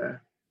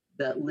desire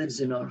that lives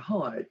in our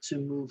heart to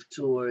move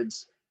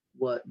towards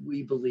what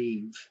we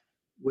believe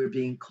we're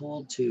being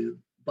called to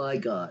by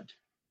God.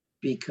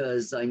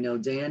 Because I know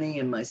Danny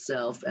and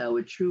myself,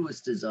 our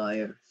truest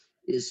desire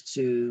is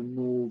to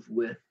move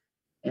with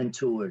and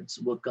towards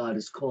what God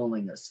is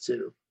calling us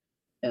to,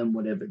 and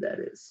whatever that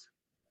is.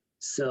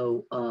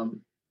 So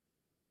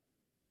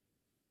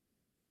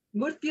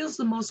what feels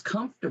the most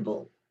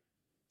comfortable,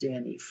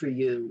 Danny, for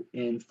you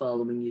in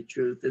following your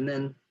truth? And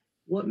then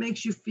what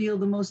makes you feel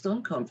the most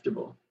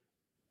uncomfortable?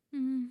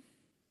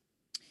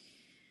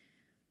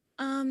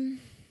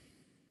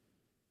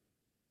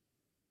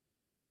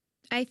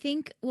 I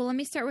think, well, let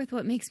me start with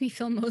what makes me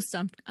feel most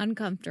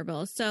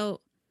uncomfortable.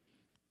 So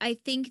I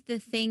think the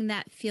thing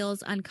that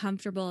feels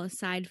uncomfortable,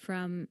 aside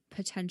from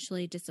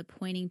potentially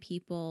disappointing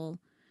people,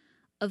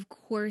 of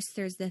course,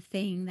 there's the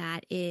thing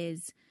that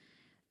is,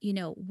 you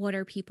know, what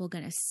are people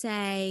going to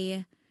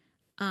say?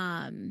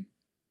 And,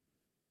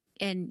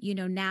 you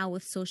know, now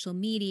with social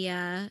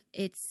media,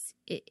 it's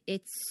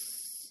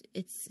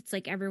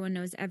like everyone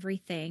knows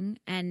everything.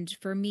 And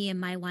for me in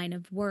my line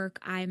of work,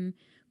 I'm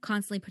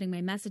constantly putting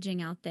my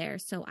messaging out there.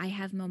 So I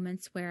have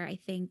moments where I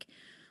think,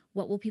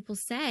 what will people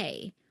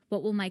say?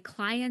 What will my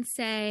clients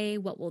say?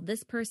 What will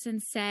this person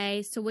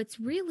say? So it's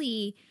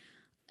really,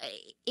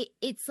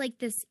 it's like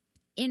this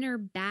inner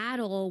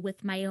battle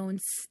with my own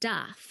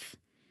stuff.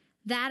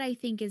 That I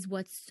think is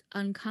what's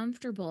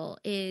uncomfortable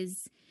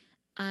is,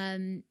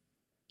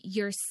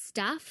 your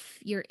stuff,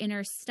 your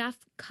inner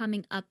stuff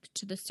coming up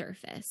to the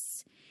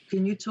surface.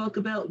 Can you talk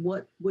about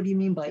what do you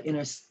mean by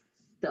inner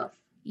stuff?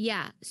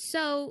 Yeah.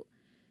 So,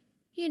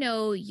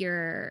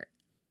 your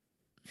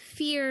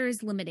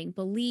fears, limiting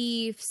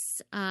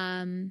beliefs,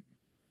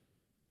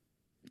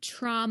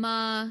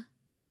 trauma,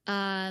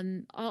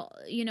 all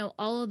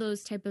of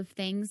those type of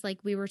things. Like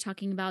we were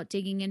talking about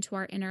digging into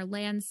our inner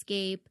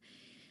landscape.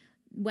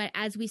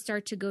 As we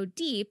start to go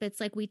deep,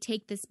 it's like we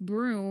take this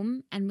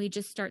broom and we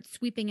just start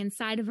sweeping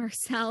inside of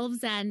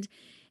ourselves, and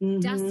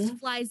dust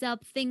flies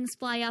up, things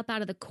fly up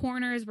out of the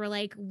corners. We're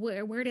like,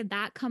 where did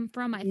that come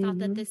from? I thought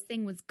that this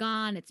thing was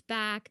gone. It's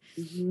back.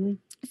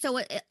 So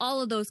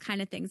all of those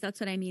kind of things. That's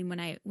what I mean when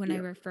I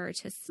refer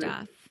to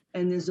stuff.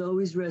 And there's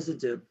always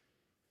residue.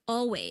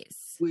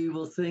 Always. We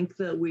will think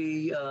that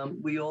we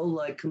all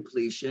like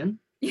completion.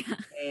 Yeah.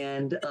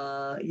 And,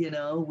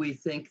 we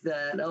think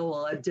that,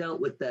 I've dealt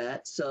with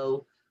that.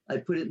 So I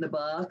put it in the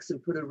box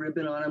and put a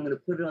ribbon on. I'm going to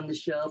put it on the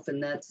shelf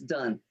and that's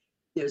done.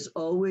 There's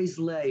always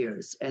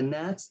layers. And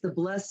that's the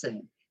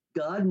blessing.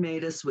 God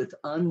made us with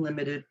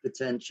unlimited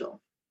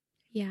potential.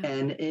 Yeah.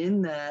 And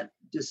in that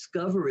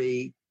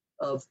discovery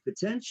of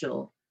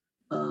potential,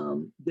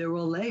 there are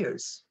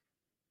layers.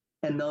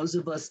 And those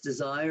of us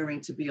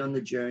desiring to be on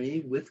the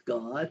journey with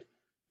God,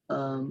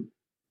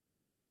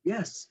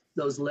 yes,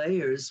 those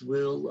layers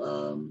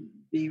will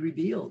be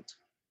revealed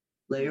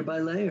layer by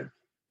layer.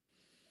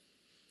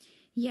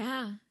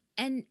 Yeah.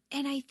 And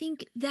I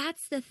think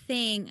that's the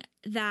thing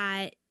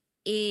that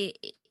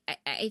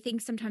I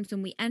think sometimes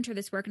when we enter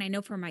this work, and I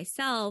know for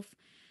myself,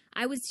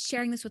 I was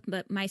sharing this with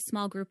my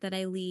small group that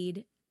I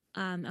lead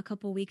a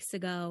couple weeks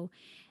ago,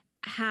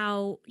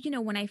 how,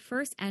 when I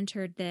first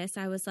entered this,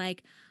 I was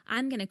like,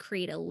 I'm going to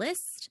create a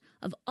list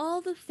of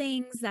all the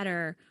things that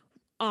are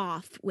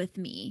off with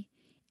me.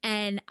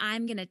 And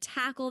I'm going to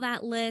tackle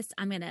that list.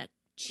 I'm going to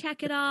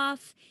check it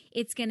off.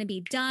 It's going to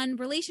be done.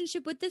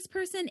 Relationship with this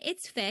person,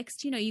 it's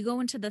fixed. You go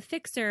into the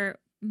fixer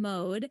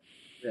mode.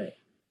 Right.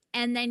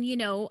 And then,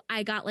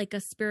 I got like a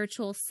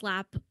spiritual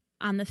slap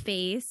on the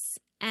face.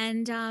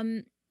 And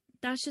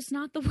that's just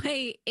not the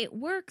way it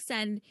works.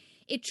 And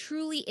it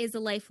truly is a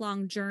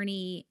lifelong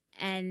journey.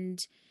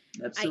 And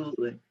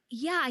absolutely.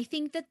 I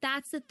think that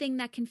that's the thing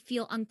that can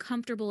feel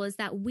uncomfortable, is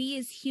that we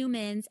as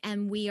humans,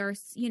 and we are,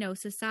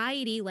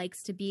 society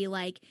likes to be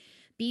like,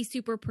 be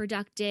super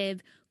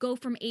productive, go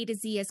from A to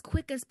Z as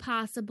quick as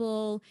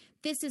possible.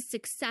 This is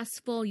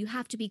successful. You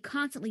have to be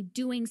constantly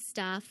doing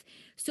stuff.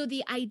 So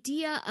the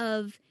idea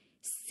of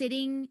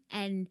sitting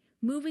and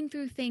moving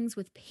through things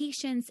with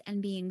patience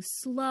and being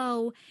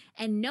slow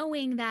and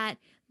knowing that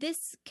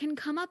this can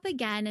come up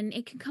again and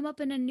it can come up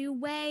in a new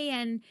way,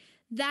 and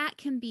that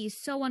can be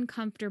so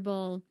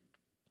uncomfortable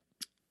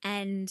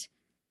and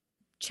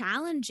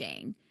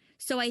challenging.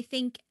 So I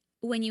think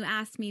when you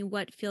ask me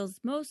what feels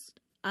most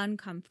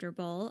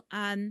uncomfortable,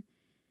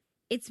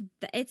 it's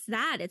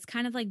that. It's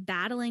kind of like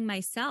battling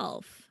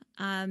myself,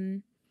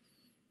 and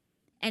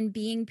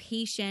being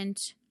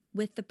patient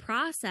with the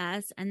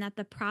process, and that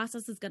the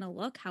process is going to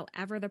look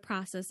however the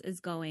process is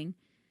going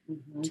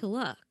to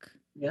look.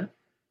 Yeah.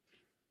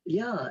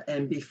 Yeah.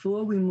 And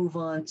before we move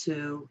on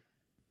to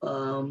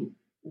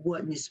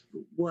what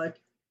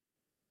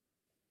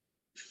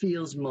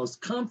feels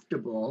most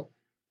comfortable,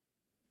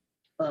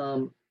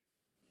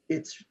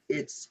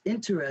 it's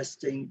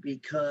interesting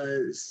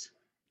because,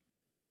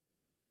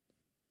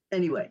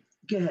 anyway,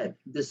 go ahead.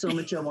 There's so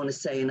much I want to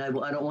say, and I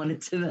don't want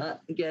it to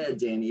not. Go ahead,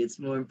 Danny. It's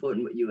more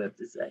important what you have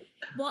to say.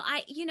 Well,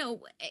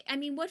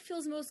 what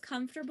feels most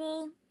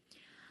comfortable?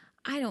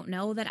 I don't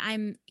know that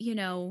I'm,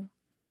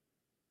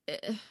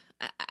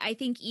 I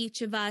think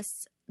each of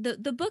us,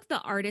 the book,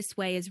 The Artist's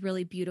Way, is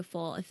really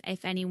beautiful.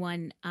 If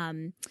anyone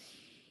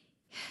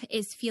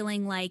is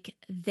feeling like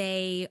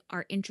they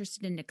are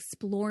interested in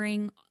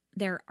exploring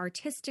their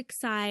artistic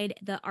side,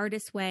 The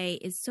Artist's Way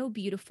is so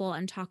beautiful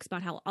and talks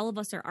about how all of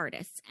us are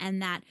artists,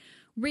 and that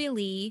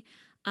really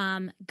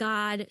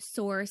God,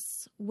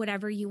 source,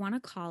 whatever you want to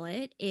call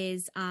it,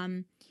 is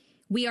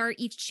we are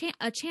each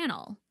a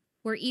channel.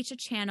 We're each a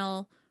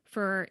channel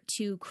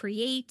to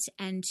create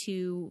and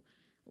to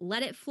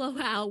let it flow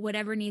out,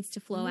 whatever needs to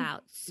flow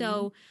out.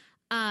 So,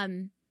 but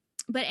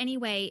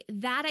anyway,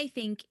 that I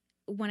think,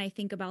 when I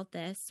think about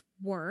this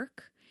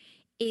work,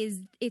 is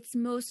it's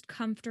most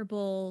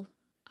comfortable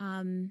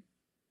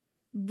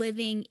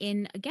living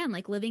in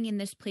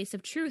this place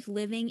of truth,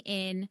 living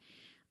in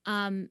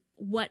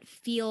what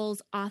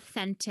feels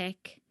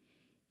authentic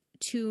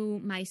to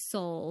my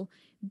soul,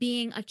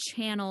 being a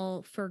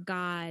channel for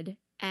God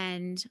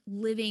and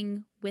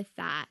living with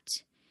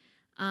that.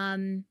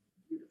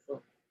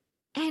 Beautiful.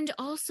 And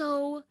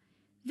also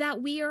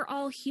that we are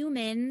all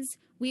humans,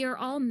 we are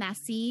all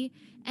messy,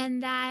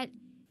 and that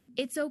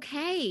it's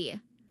okay.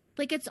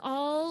 Like, it's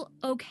all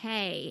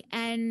okay.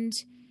 And,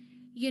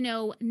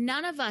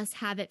 none of us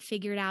have it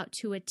figured out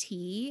to a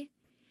T.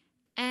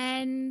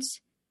 And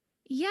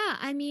yeah,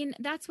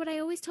 that's what I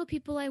always tell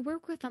people I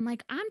work with. I'm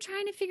like, I'm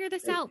trying to figure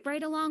this out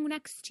right along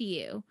next to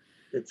you.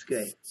 That's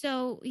great.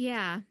 So,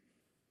 yeah.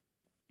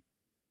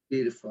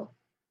 Beautiful.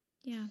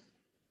 Yeah.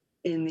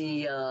 In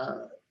the,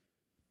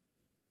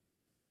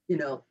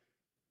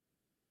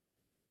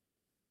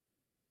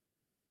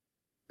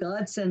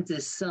 God sent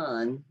his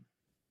son.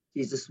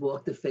 Jesus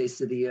walked the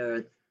face of the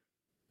earth.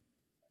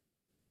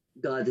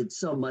 God did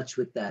so much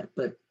with that.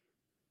 But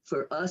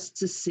for us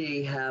to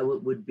see how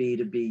it would be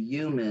to be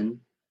human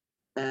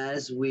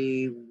as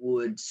we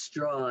would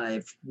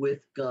strive with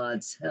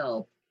God's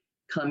help,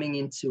 coming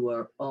into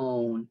our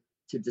own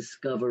to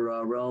discover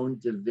our own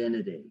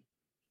divinity,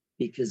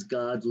 because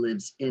God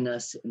lives in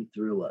us and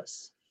through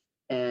us.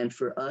 And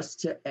for us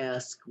to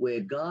ask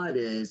where God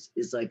is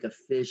like a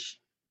fish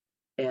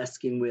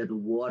asking where the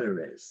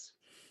water is.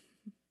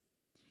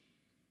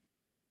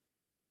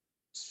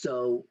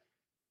 So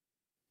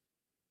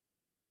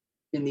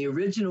in the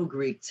original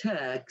Greek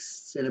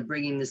texts, and I'm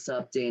bringing this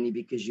up, Danny,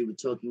 because you were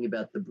talking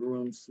about the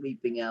broom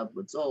sweeping out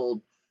what's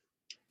old,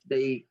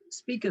 they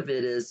speak of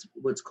it as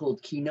what's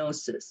called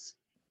kenosis.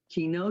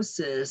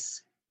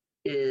 Kenosis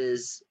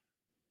is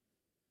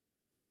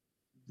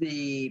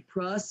the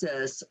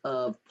process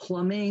of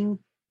plumbing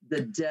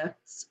the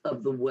depths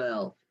of the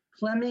well,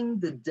 plumbing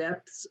the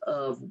depths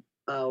of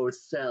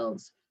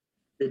ourselves,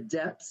 the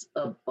depths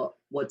of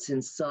what's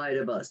inside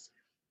of us,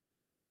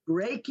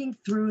 breaking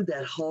through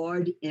that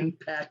hard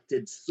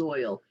impacted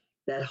soil,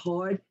 that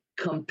hard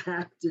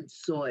compacted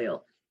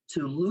soil,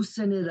 to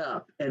loosen it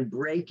up and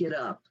break it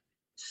up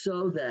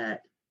so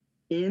that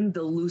in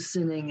the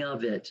loosening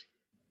of it,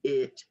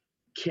 it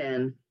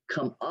can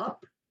come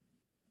up.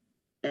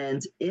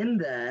 And in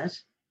that,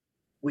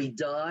 we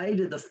die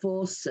to the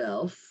false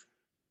self,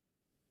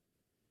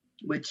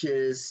 which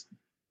is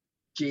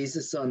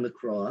Jesus on the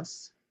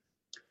cross,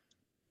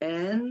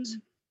 and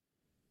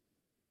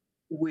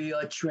we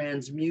are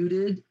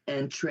transmuted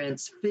and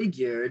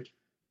transfigured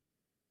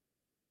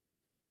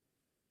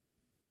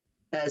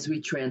as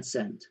we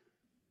transcend.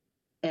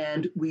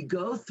 And we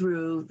go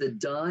through the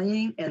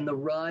dying and the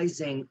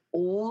rising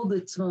all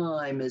the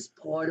time as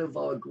part of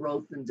our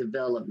growth and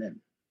development.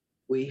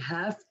 We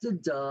have to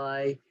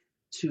die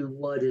to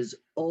what is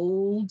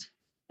old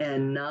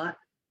and not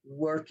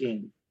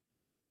working,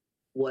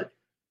 what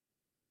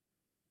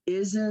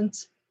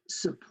isn't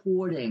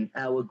supporting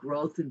our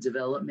growth and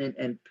development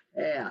and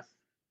path.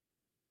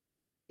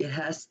 It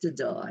has to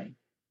die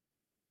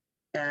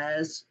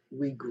as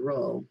we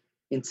grow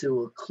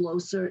into a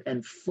closer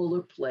and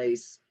fuller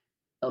place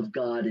of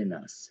God in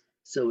us.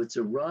 So it's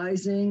a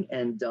rising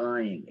and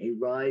dying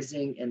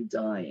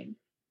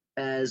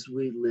as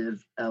we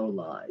live our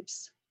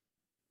lives.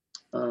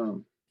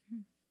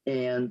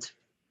 And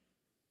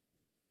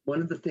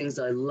one of the things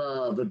I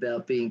love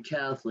about being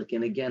Catholic,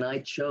 and again, I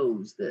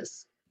chose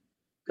this.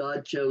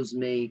 God chose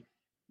me.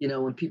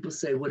 When people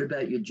say, what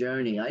about your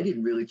journey? I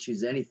didn't really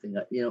choose anything.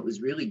 It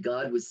was really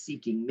God was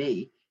seeking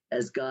me,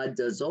 as God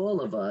does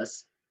all of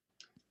us.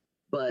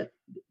 But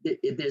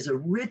there's a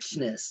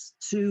richness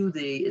to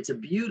it's a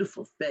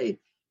beautiful faith,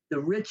 the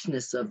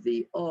richness of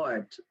the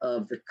art,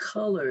 of the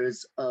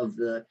colors, of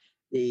the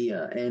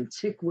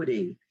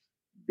antiquity,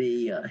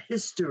 the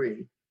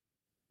history.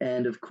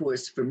 And of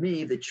course, for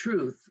me, the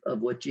truth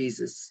of what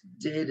Jesus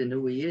did and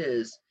who he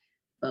is,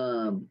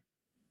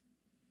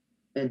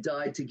 and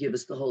died to give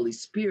us the Holy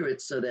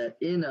Spirit so that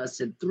in us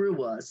and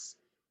through us,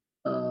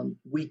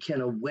 we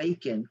can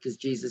awaken, because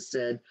Jesus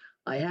said,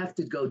 I have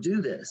to go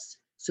do this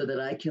so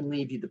that I can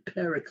leave you the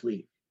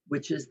Paraclete,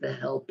 which is the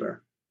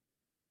helper.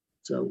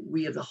 So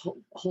we have the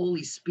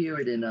Holy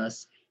Spirit in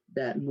us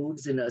that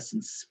moves in us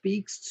and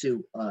speaks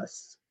to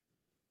us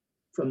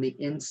from the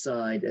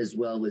inside as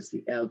well as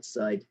the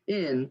outside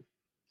in.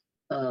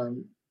 But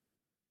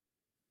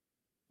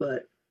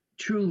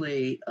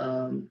truly,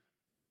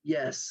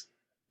 yes,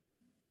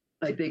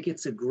 I think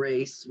it's a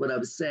grace, what I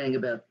was saying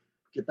about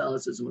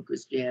Catholicism or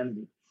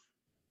Christianity.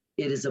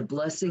 It is a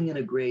blessing and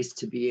a grace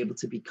to be able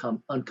to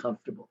become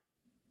uncomfortable.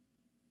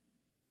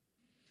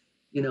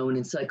 And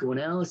in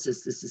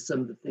psychoanalysis, this is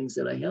some of the things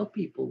that I help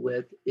people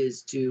with,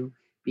 is to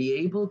be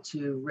able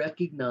to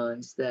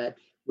recognize that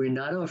we're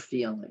not our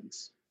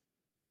feelings.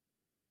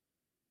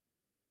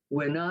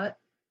 We're not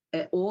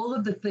all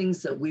of the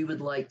things that we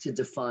would like to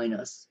define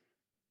us.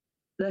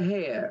 The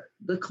hair,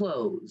 the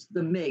clothes,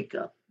 the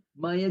makeup,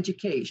 my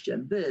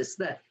education, this,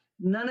 that.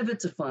 None of it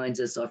defines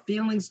us. Our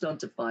feelings don't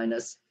define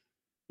us.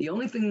 The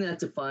only thing that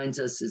defines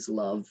us is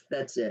love.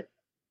 That's it.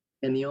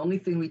 And the only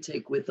thing we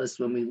take with us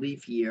when we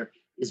leave here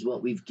is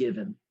what we've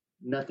given,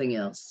 nothing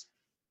else.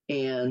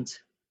 And,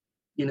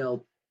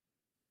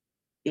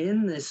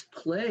 in this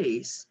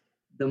place,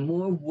 the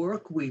more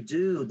work we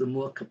do, the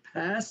more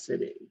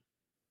capacity,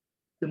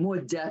 the more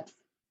depth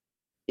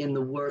in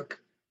the work,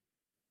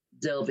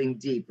 delving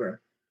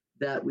deeper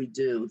that we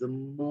do, the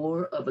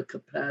more of a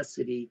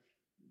capacity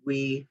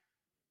we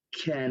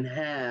can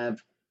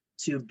have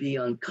to be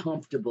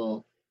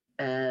uncomfortable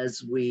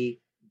as we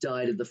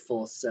die to the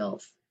false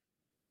self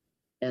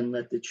and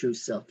let the true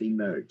self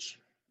emerge.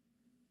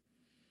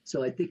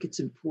 So I think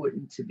it's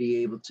important to be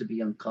able to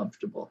be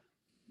uncomfortable.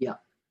 Yeah,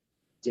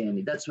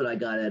 Danny, that's what I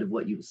got out of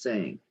what you were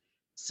saying.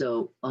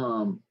 So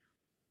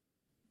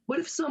what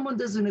if someone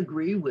doesn't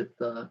agree with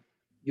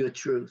your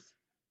truth?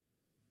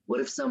 What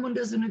if someone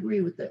doesn't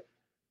agree with it?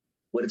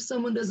 What if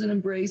someone doesn't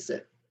embrace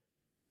it?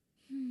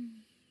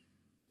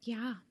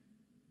 Yeah.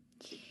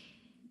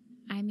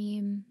 I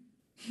mean,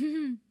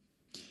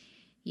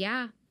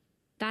 yeah,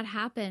 that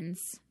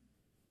happens.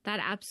 That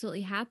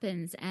absolutely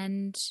happens.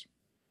 And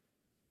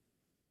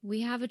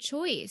we have a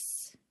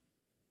choice.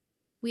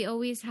 We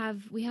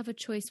have a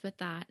choice with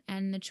that.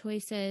 And the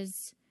choice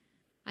is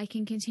I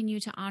can continue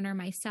to honor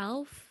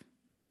myself,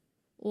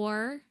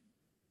 or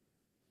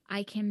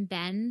I can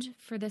bend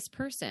for this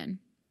person.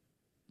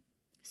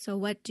 So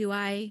what do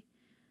I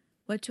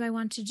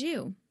want to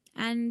do?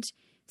 And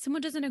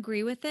someone doesn't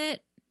agree with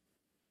it.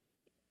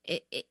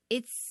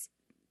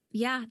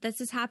 This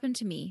has happened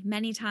to me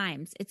many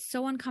times. It's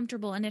so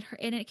uncomfortable, and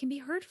it can be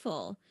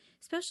hurtful,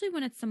 especially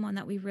when it's someone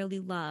that we really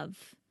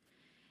love.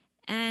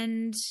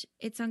 And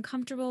it's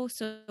uncomfortable.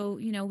 So,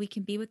 we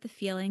can be with the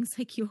feelings,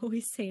 like you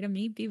always say to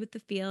me, be with the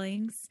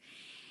feelings,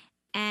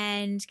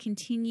 and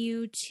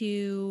continue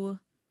to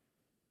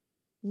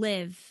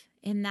live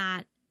in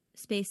that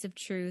space of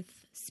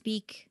truth,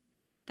 speak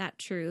that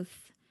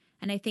truth.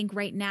 And I think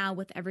right now,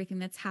 with everything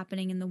that's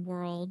happening in the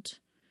world,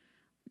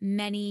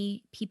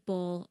 many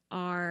people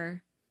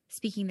are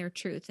speaking their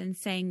truth and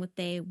saying what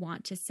they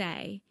want to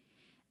say.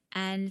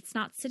 And it's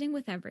not sitting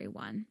with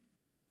everyone.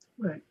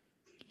 Right.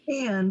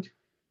 And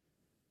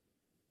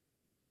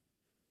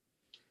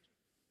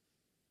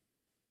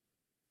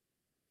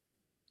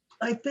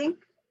I think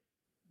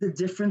the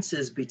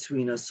differences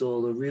between us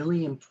all are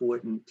really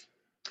important.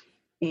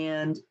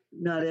 And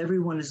not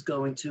everyone is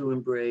going to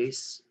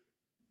embrace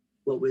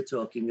what we're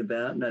talking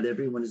about. Not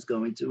everyone is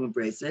going to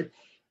embrace it.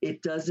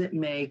 It doesn't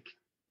make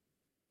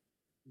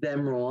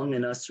them wrong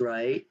and us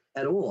right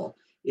at all.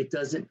 It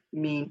doesn't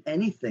mean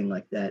anything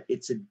like that.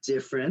 It's a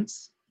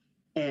difference.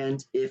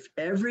 And if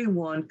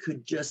everyone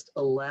could just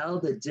allow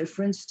the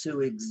difference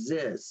to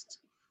exist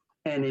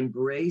and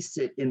embrace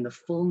it in the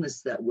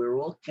fullness that we're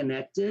all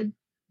connected,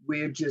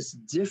 we're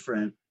just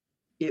different,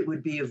 it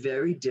would be a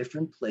very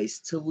different place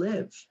to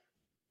live.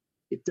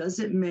 It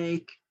doesn't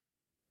make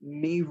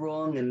me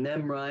wrong and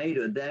them right,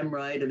 or them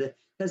right, and it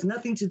has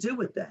nothing to do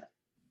with that.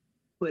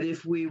 But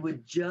if we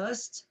would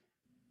just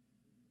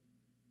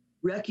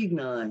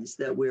recognize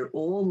that we're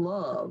all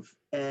love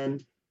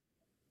and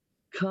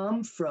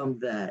come from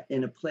that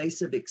in a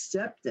place of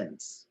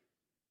acceptance,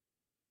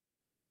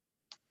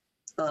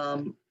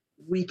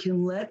 we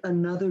can let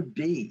another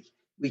be.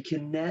 We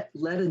can let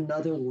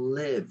another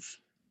live.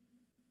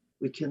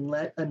 We can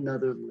let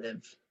another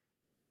live.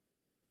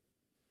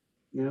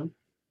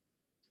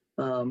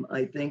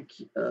 I think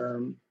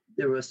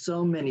there are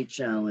so many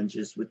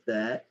challenges with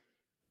that.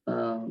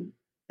 And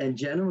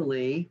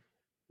generally,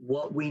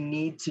 what we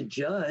need to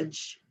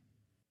judge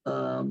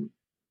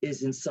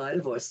is inside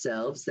of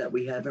ourselves that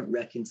we haven't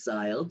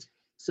reconciled.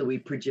 So we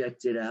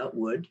project it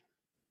outward.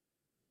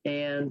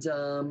 And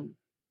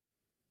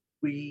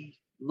we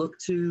look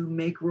to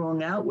make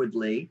wrong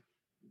outwardly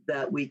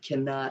that we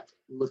cannot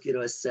look at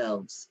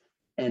ourselves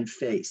and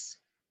face.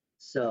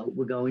 So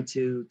we're going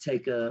to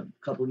take a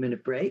couple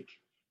minute break.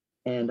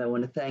 And I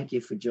want to thank you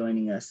for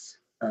joining us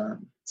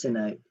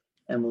tonight.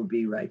 And we'll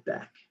be right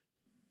back.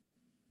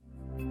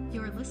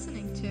 You're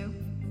listening to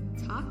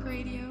Talk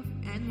Radio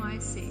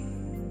NYC.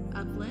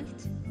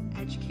 Uplift,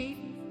 educate,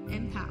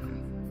 empower.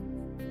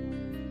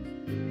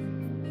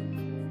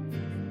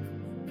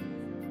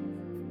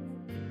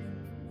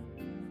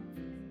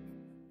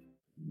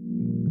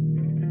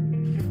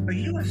 Are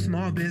you a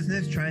small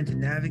business trying to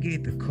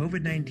navigate the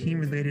COVID-19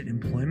 related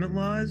employment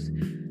laws?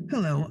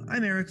 Hello,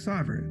 I'm Eric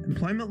Sauver,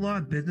 employment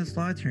law business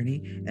law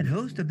attorney and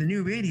host of the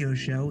new radio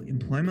show,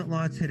 Employment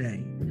Law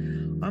Today.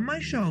 On my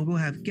show, we'll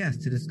have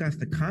guests to discuss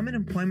the common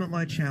employment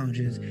law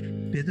challenges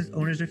business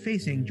owners are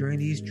facing during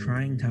these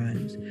trying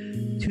times.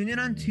 Tune in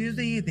on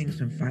Tuesday evenings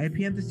from 5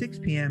 p.m. to 6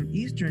 p.m.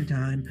 Eastern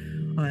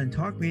Time on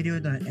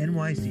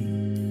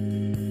talkradio.nyc.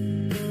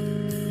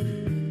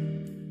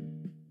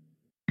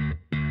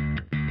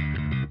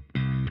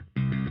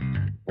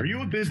 Are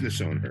you a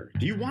business owner?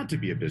 Do you want to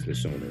be a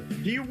business owner?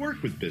 Do you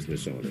work with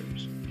business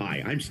owners?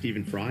 Hi, I'm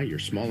Stephen Fry, your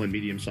small and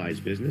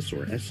medium-sized business,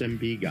 or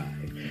SMB guy,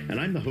 and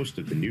I'm the host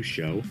of the new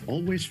show,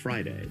 Always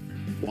Friday.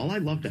 While I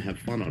love to have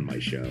fun on my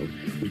show,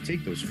 we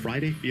take those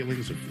Friday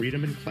feelings of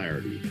freedom and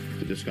clarity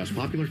to discuss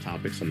popular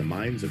topics on the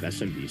minds of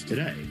SMBs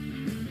today.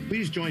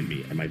 Please join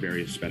me and my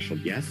various special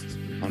guests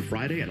on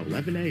Friday at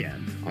 11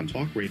 a.m. on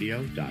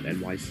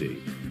talkradio.nyc.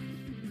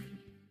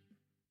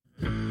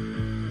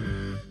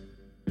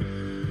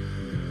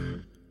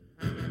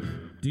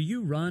 Do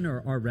you run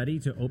or are ready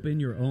to open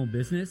your own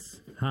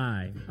business?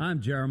 Hi,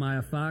 I'm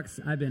Jeremiah Fox.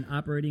 I've been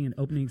operating and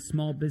opening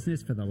small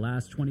business for the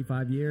last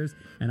 25 years,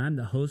 and I'm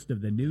the host of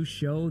the new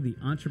show, The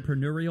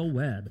Entrepreneurial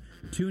Web.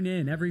 Tune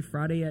in every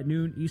Friday at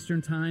noon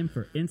Eastern Time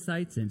for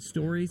insights and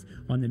stories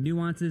on the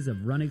nuances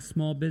of running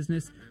small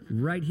business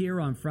right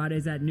here on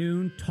Fridays at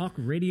noon,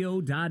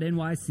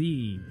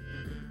 talkradio.nyc.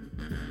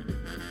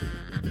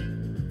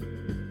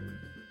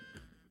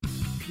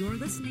 You're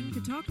listening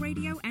to Talk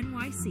Radio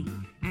NYC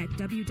at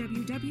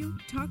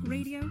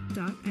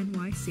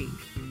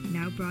www.talkradio.nyc.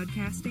 Now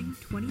broadcasting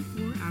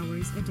 24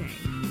 hours a day.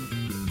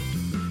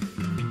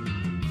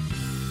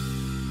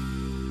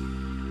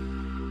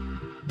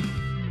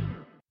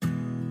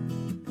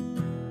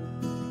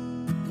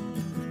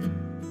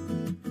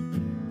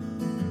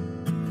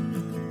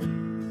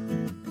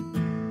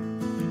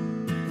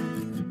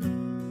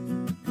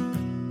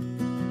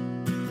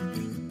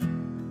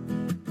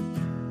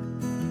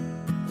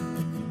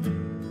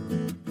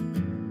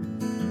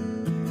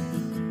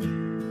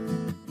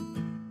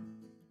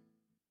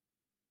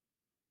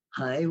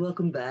 Hi,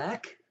 welcome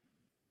back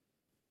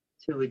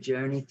to A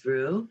Journey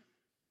Through.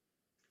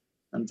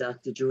 I'm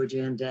Dr. George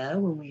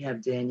Andow, and we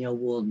have Danielle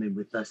Waldman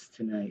with us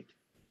tonight.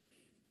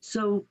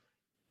 So,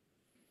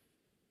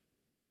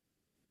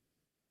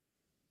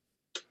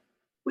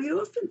 we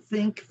often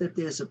think that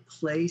there's a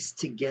place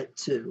to get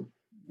to,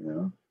 you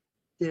know.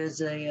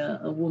 There's a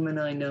woman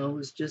I know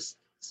who's just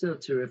so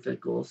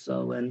terrific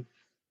also, and,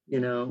 you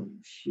know,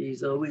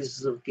 she's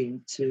always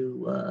looking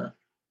to,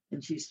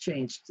 and she's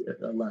changed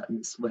a lot in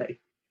this way,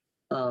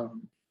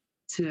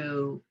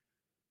 to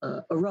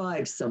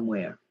arrive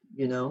somewhere,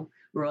 you know.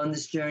 We're on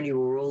this journey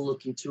where we're all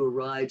looking to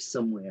arrive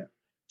somewhere.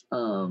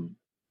 And,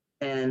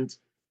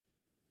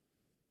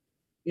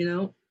 you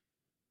know,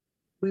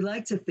 we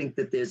like to think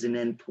that there's an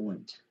end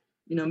point.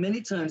 You know, many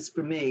times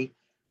for me,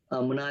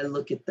 when I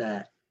look at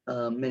that,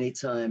 many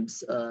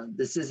times,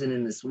 this isn't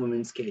in this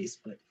woman's case,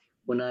 but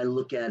when I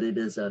look at it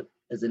as an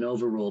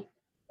overall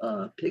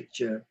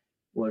picture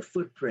or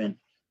footprint,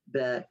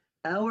 that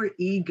our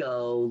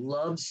ego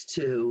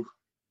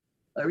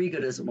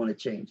doesn't want to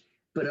change,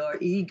 but our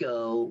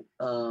ego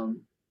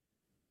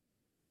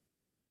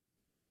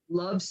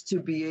loves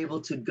to be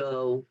able to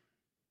go,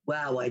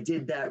 wow, I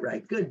did that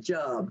right. Good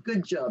job.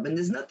 Good job. And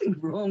there's nothing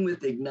wrong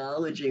with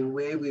acknowledging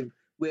where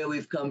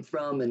we've come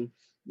from and,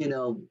 you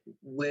know,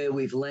 where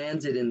we've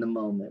landed in the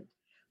moment.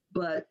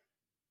 But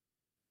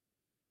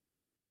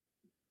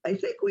I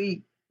think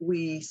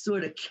we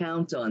sort of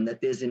count on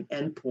that there's an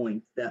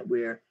endpoint that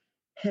we're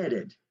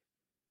headed.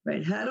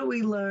 Right? How do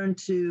we learn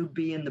to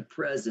be in the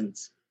present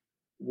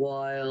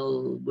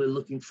while we're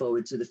looking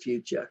forward to the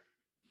future?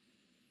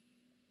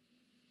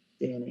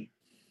 Danny.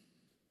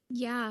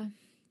 Yeah.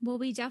 Well,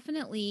 we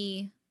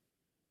definitely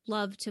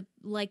like to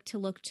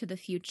look to the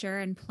future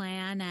and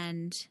plan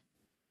and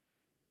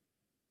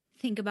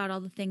think about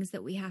all the things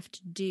that we have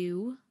to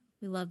do.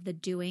 We love the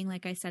doing,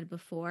 like I said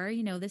before.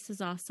 You know, this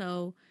is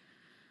also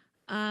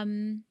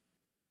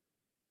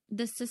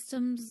the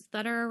systems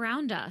that are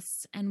around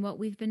us, and what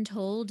we've been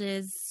told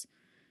is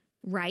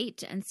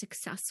right and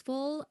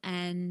successful.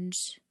 And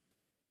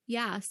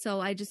yeah,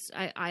 so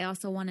I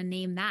also want to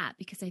name that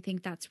because I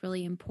think that's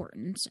really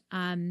important.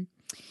 And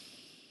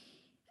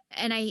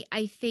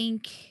I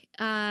think,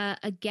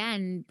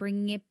 again,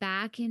 bringing it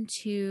back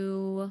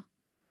into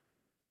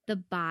the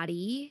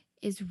body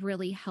is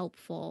really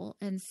helpful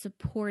and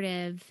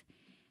supportive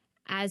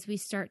as we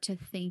start to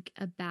think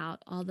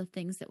about all the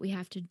things that we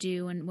have to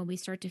do. And when we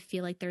start to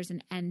feel like there's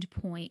an end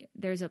point,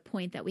 there's a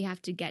point that we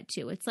have to get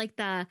to. It's like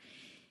I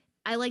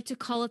like to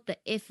call it the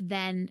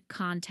if-then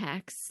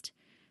context.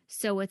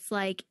 So it's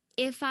like,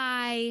 if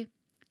I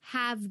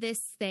have this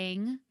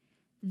thing,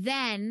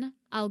 then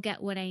I'll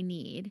get what I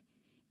need.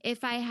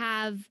 If I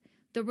have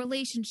the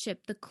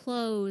relationship, the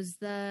clothes,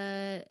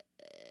 the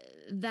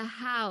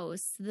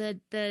house,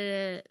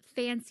 the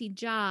fancy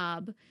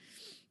job,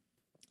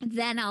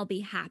 then I'll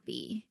be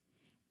happy.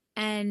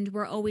 And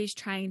we're always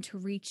trying to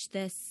reach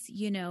this,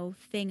 you know,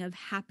 thing of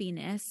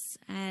happiness.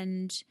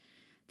 And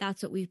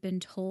that's what we've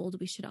been told.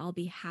 We should all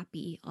be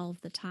happy all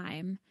the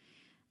time.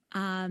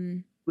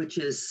 Which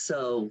is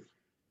so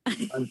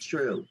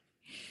untrue.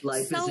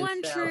 Life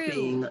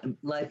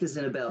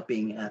isn't about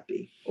being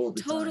happy all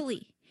the time.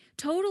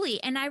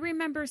 Totally. And I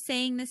remember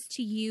saying this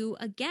to you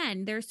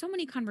again. There are so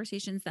many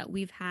conversations that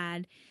we've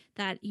had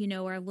that, you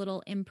know, are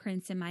little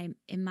imprints in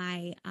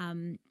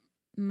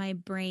my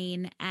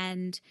brain.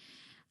 And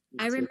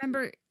I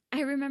remember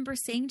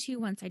saying to you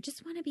once, I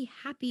just want to be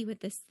happy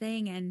with this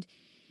thing. And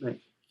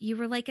you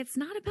were like, it's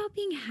not about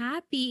being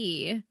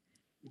happy.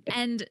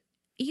 And,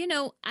 you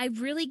know, I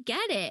really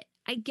get it.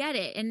 I get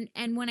it.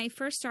 And when I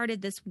first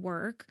started this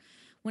work,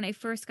 when I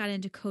first got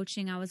into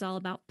coaching, I was all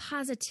about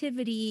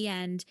positivity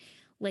and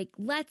like,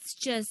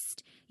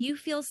 you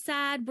feel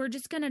sad. We're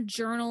just going to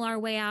journal our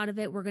way out of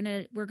it. We're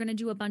going to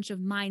do a bunch of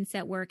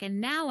mindset work. And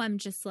now I'm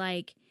just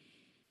like,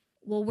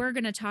 well, we're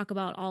going to talk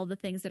about all the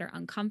things that are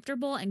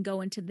uncomfortable and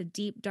go into the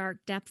deep, dark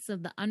depths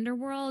of the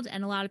underworld.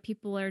 And a lot of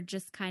people are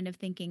just kind of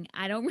thinking,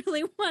 I don't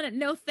really want it.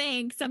 No,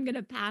 thanks. I'm going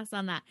to pass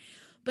on that.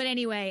 But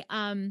anyway,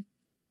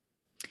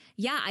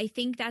 yeah, I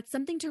think that's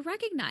something to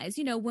recognize,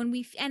 you know,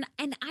 when and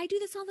I do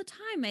this all the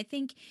time. I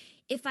think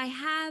if I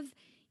have,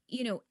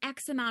 you know,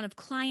 X amount of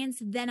clients,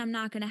 then I'm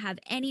not going to have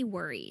any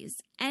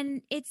worries.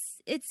 And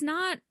that's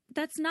not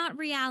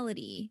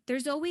reality.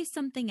 There's always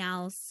something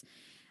else.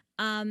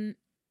 And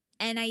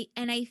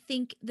I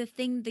think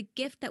the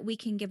gift that we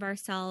can give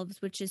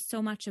ourselves, which is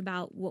so much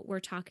about what we're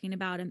talking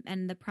about,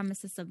 and the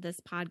premises of this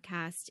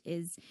podcast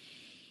is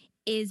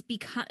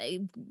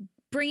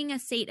bringing a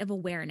state of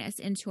awareness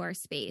into our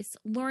space,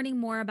 learning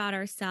more about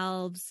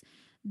ourselves,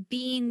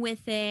 being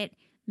with it,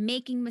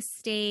 making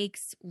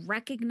mistakes,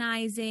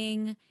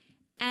 recognizing.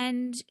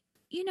 And,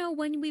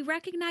 when we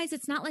recognize,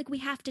 it's not like we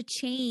have to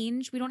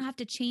change. We don't have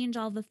to change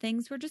all the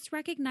things. We're just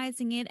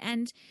recognizing it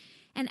and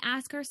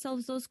ask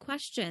ourselves those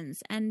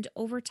questions. And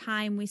over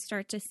time, we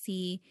start to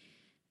see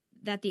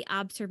that the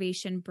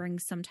observation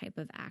brings some type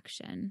of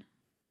action.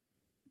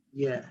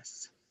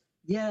 Yes.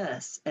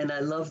 And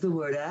I love the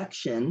word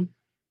action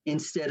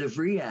instead of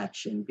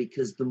reaction,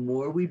 because the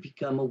more we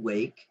become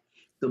awake,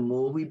 the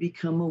more we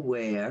become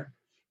aware,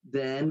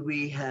 then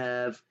we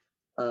have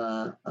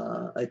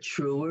a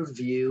truer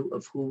view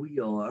of who we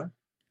are,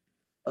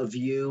 a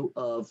view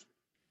of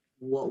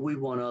what we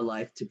want our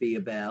life to be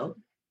about.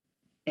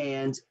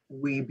 And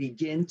we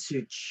begin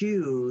to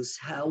choose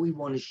how we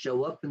want to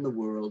show up in the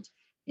world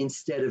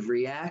instead of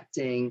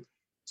reacting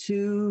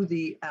to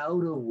the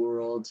outer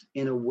world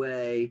in a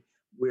way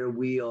where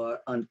we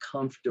are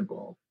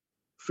uncomfortable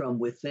from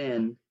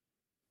within,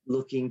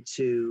 looking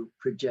to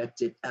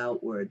project it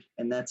outward.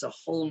 And that's a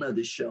whole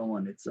nother show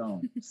on its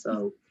own.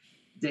 So,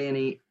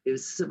 Danny,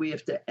 we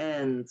have to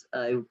end.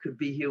 I could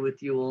be here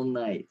with you all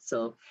night.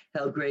 So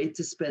how great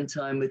to spend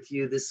time with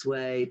you this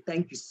way.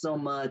 Thank you so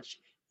much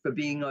for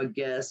being our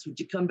guest. Would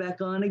you come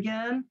back on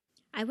again?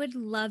 I would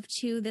love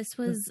to. This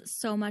was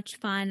so much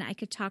fun. I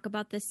could talk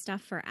about this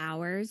stuff for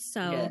hours.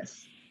 So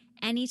yes.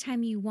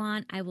 Anytime you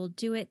want, I will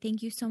do it.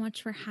 Thank you so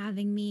much for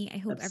having me. I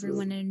hope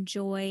everyone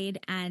enjoyed,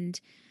 and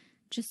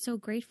just so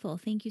grateful.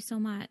 Thank you so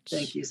much.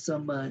 Thank you so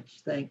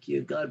much. Thank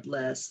you. God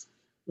bless.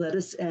 Let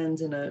us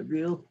end in a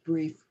real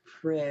brief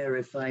prayer,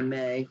 if I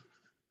may.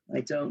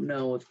 I don't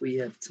know if we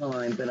have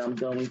time, but I'm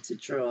going to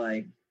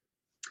try.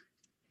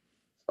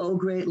 Oh,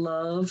 great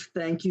love,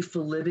 thank you for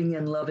living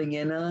and loving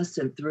in us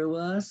and through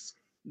us.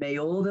 May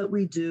all that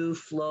we do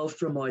flow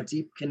from our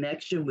deep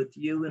connection with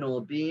you and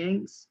all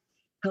beings.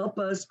 Help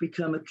us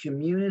become a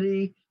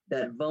community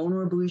that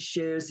vulnerably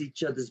shares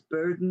each other's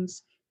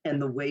burdens and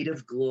the weight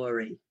of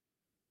glory.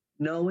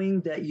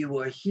 Knowing that you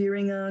are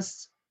hearing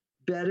us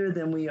better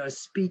than we are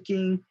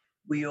speaking,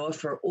 we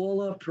offer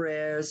all our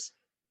prayers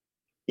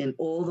in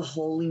all the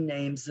holy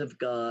names of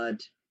God.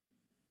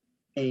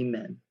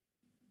 Amen.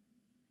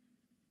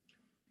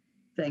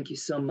 Thank you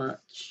so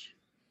much.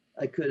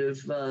 I could have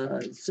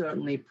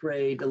certainly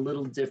prayed a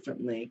little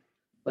differently,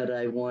 but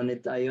I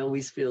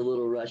always feel a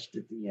little rushed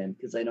at the end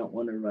because I don't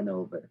want to run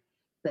over.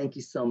 Thank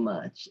you so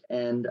much.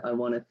 And I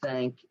want to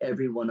thank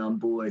everyone on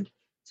board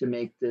to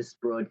make this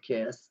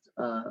broadcast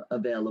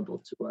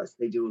available to us.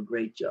 They do a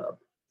great job.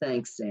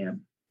 Thanks,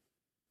 Sam.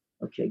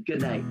 Okay,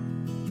 good night.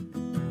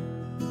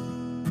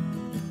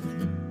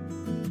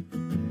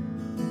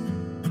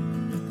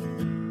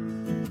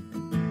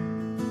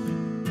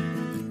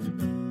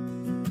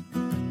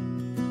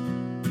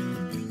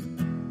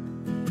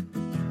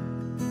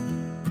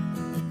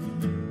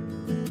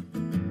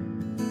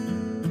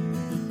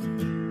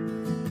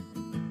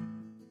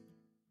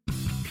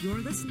 You're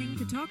listening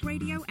to Talk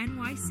Radio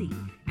NYC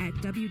at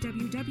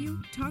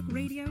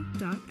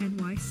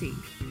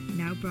www.talkradio.nyc.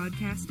 Now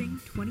broadcasting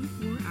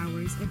 24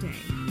 hours a day.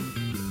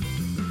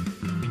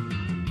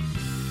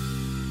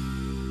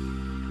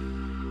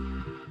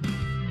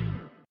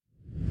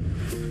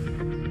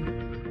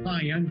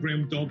 Hi, I'm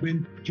Graham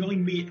Dobbin.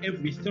 Join me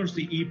every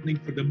Thursday evening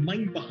for the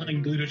Mind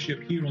Behind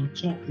Leadership here on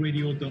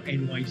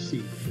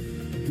talkradio.nyc.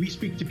 We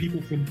speak to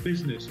people from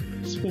business,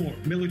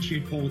 sport,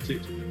 military and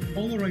politics,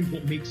 all around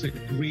what makes a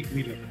great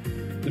leader.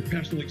 The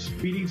personal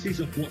experiences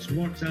of what's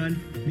worked and,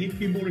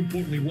 maybe more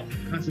importantly, what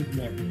hasn't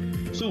worked.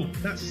 So,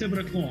 that's 7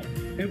 o'clock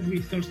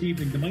every Thursday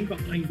evening, the Mind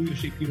Behind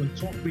Leadership here on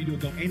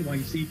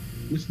talkradio.nyc.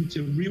 Listen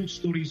to real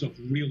stories of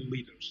real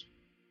leaders.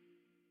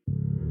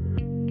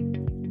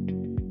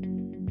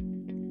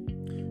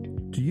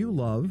 Do you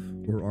love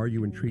or are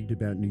you intrigued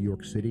about New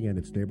York City and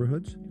its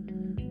neighborhoods?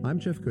 I'm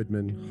Jeff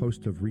Goodman,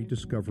 host of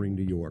Rediscovering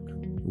New York,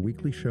 a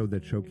weekly show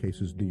that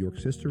showcases New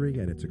York's history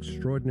and its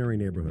extraordinary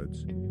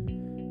neighborhoods.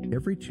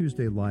 Every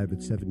Tuesday live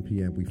at 7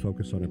 p.m., we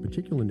focus on a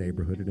particular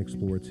neighborhood and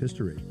explore its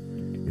history,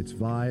 its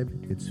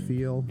vibe, its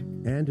feel,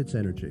 and its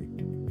energy.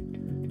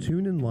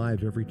 Tune in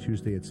live every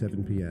Tuesday at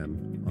 7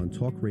 p.m. on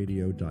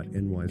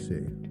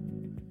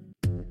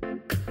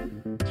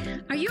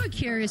talkradio.nyc. Are you a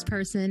curious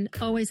person,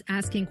 always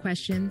asking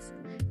questions?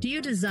 Do you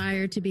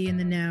desire to be in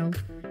the know?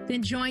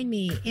 Then join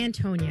me,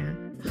 Antonia,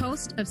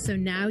 host of So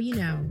Now You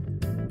Know,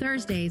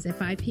 Thursdays at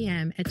 5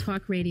 p.m. at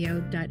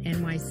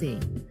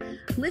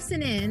talkradio.nyc.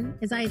 Listen in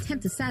as I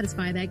attempt to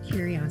satisfy that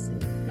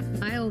curiosity.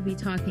 I will be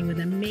talking with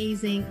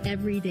amazing,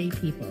 everyday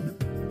people.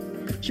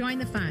 Join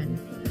the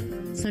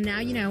fun. So Now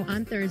You Know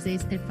on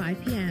Thursdays at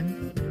 5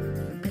 p.m.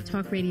 at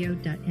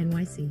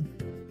talkradio.nyc.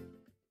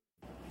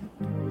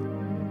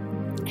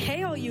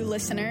 Hey, all you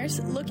listeners,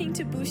 looking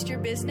to boost your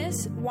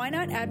business? Why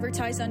not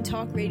advertise on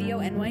Talk Radio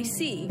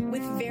NYC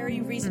with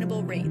very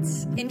reasonable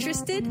rates?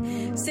 Interested?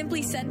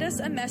 Simply send us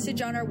a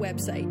message on our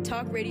website,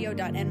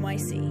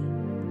 talkradio.nyc.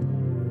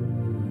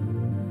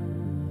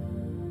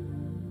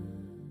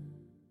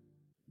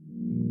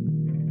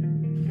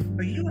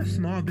 Are you a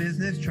small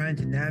business trying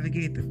to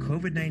navigate the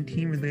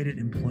COVID-19 related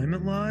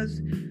employment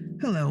laws?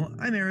 Hello,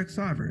 I'm Eric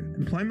Sauver,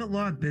 employment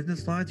law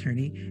business law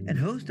attorney and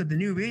host of the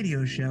new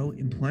radio show,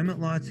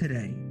 Employment Law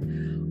Today.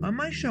 On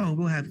my show,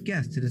 we'll have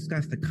guests to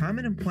discuss the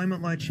common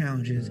employment law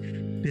challenges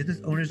business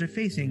owners are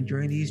facing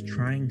during these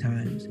trying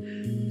times.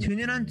 Tune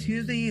in on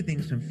Tuesday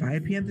evenings from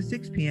 5 p.m. to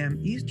 6 p.m.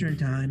 Eastern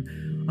Time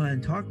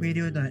on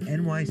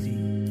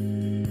talkradio.nyc.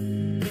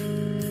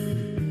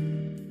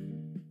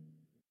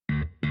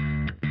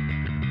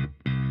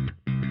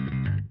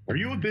 Are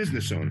you a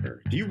business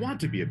owner? Do you want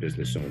to be a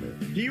business owner?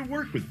 Do you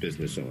work with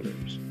business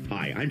owners?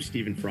 Hi, I'm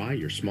Stephen Fry,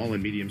 your small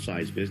and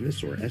medium-sized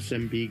business or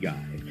SMB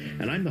guy,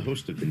 and I'm the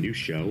host of the new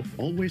show,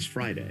 Always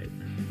Friday.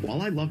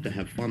 While I love to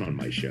have fun on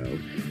my show,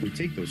 we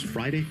take those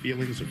Friday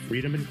feelings of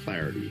freedom and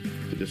clarity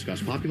to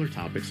discuss popular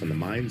topics on the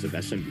minds of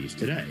SMBs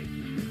today.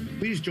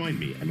 Please join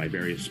me and my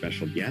various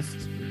special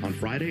guests on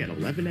Friday at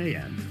 11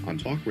 a.m. on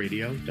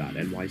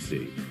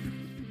talkradio.nyc.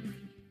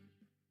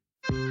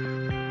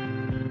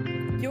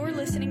 You're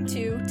listening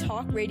to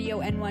Talk Radio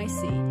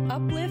NYC.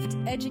 Uplift,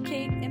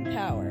 educate,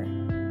 empower.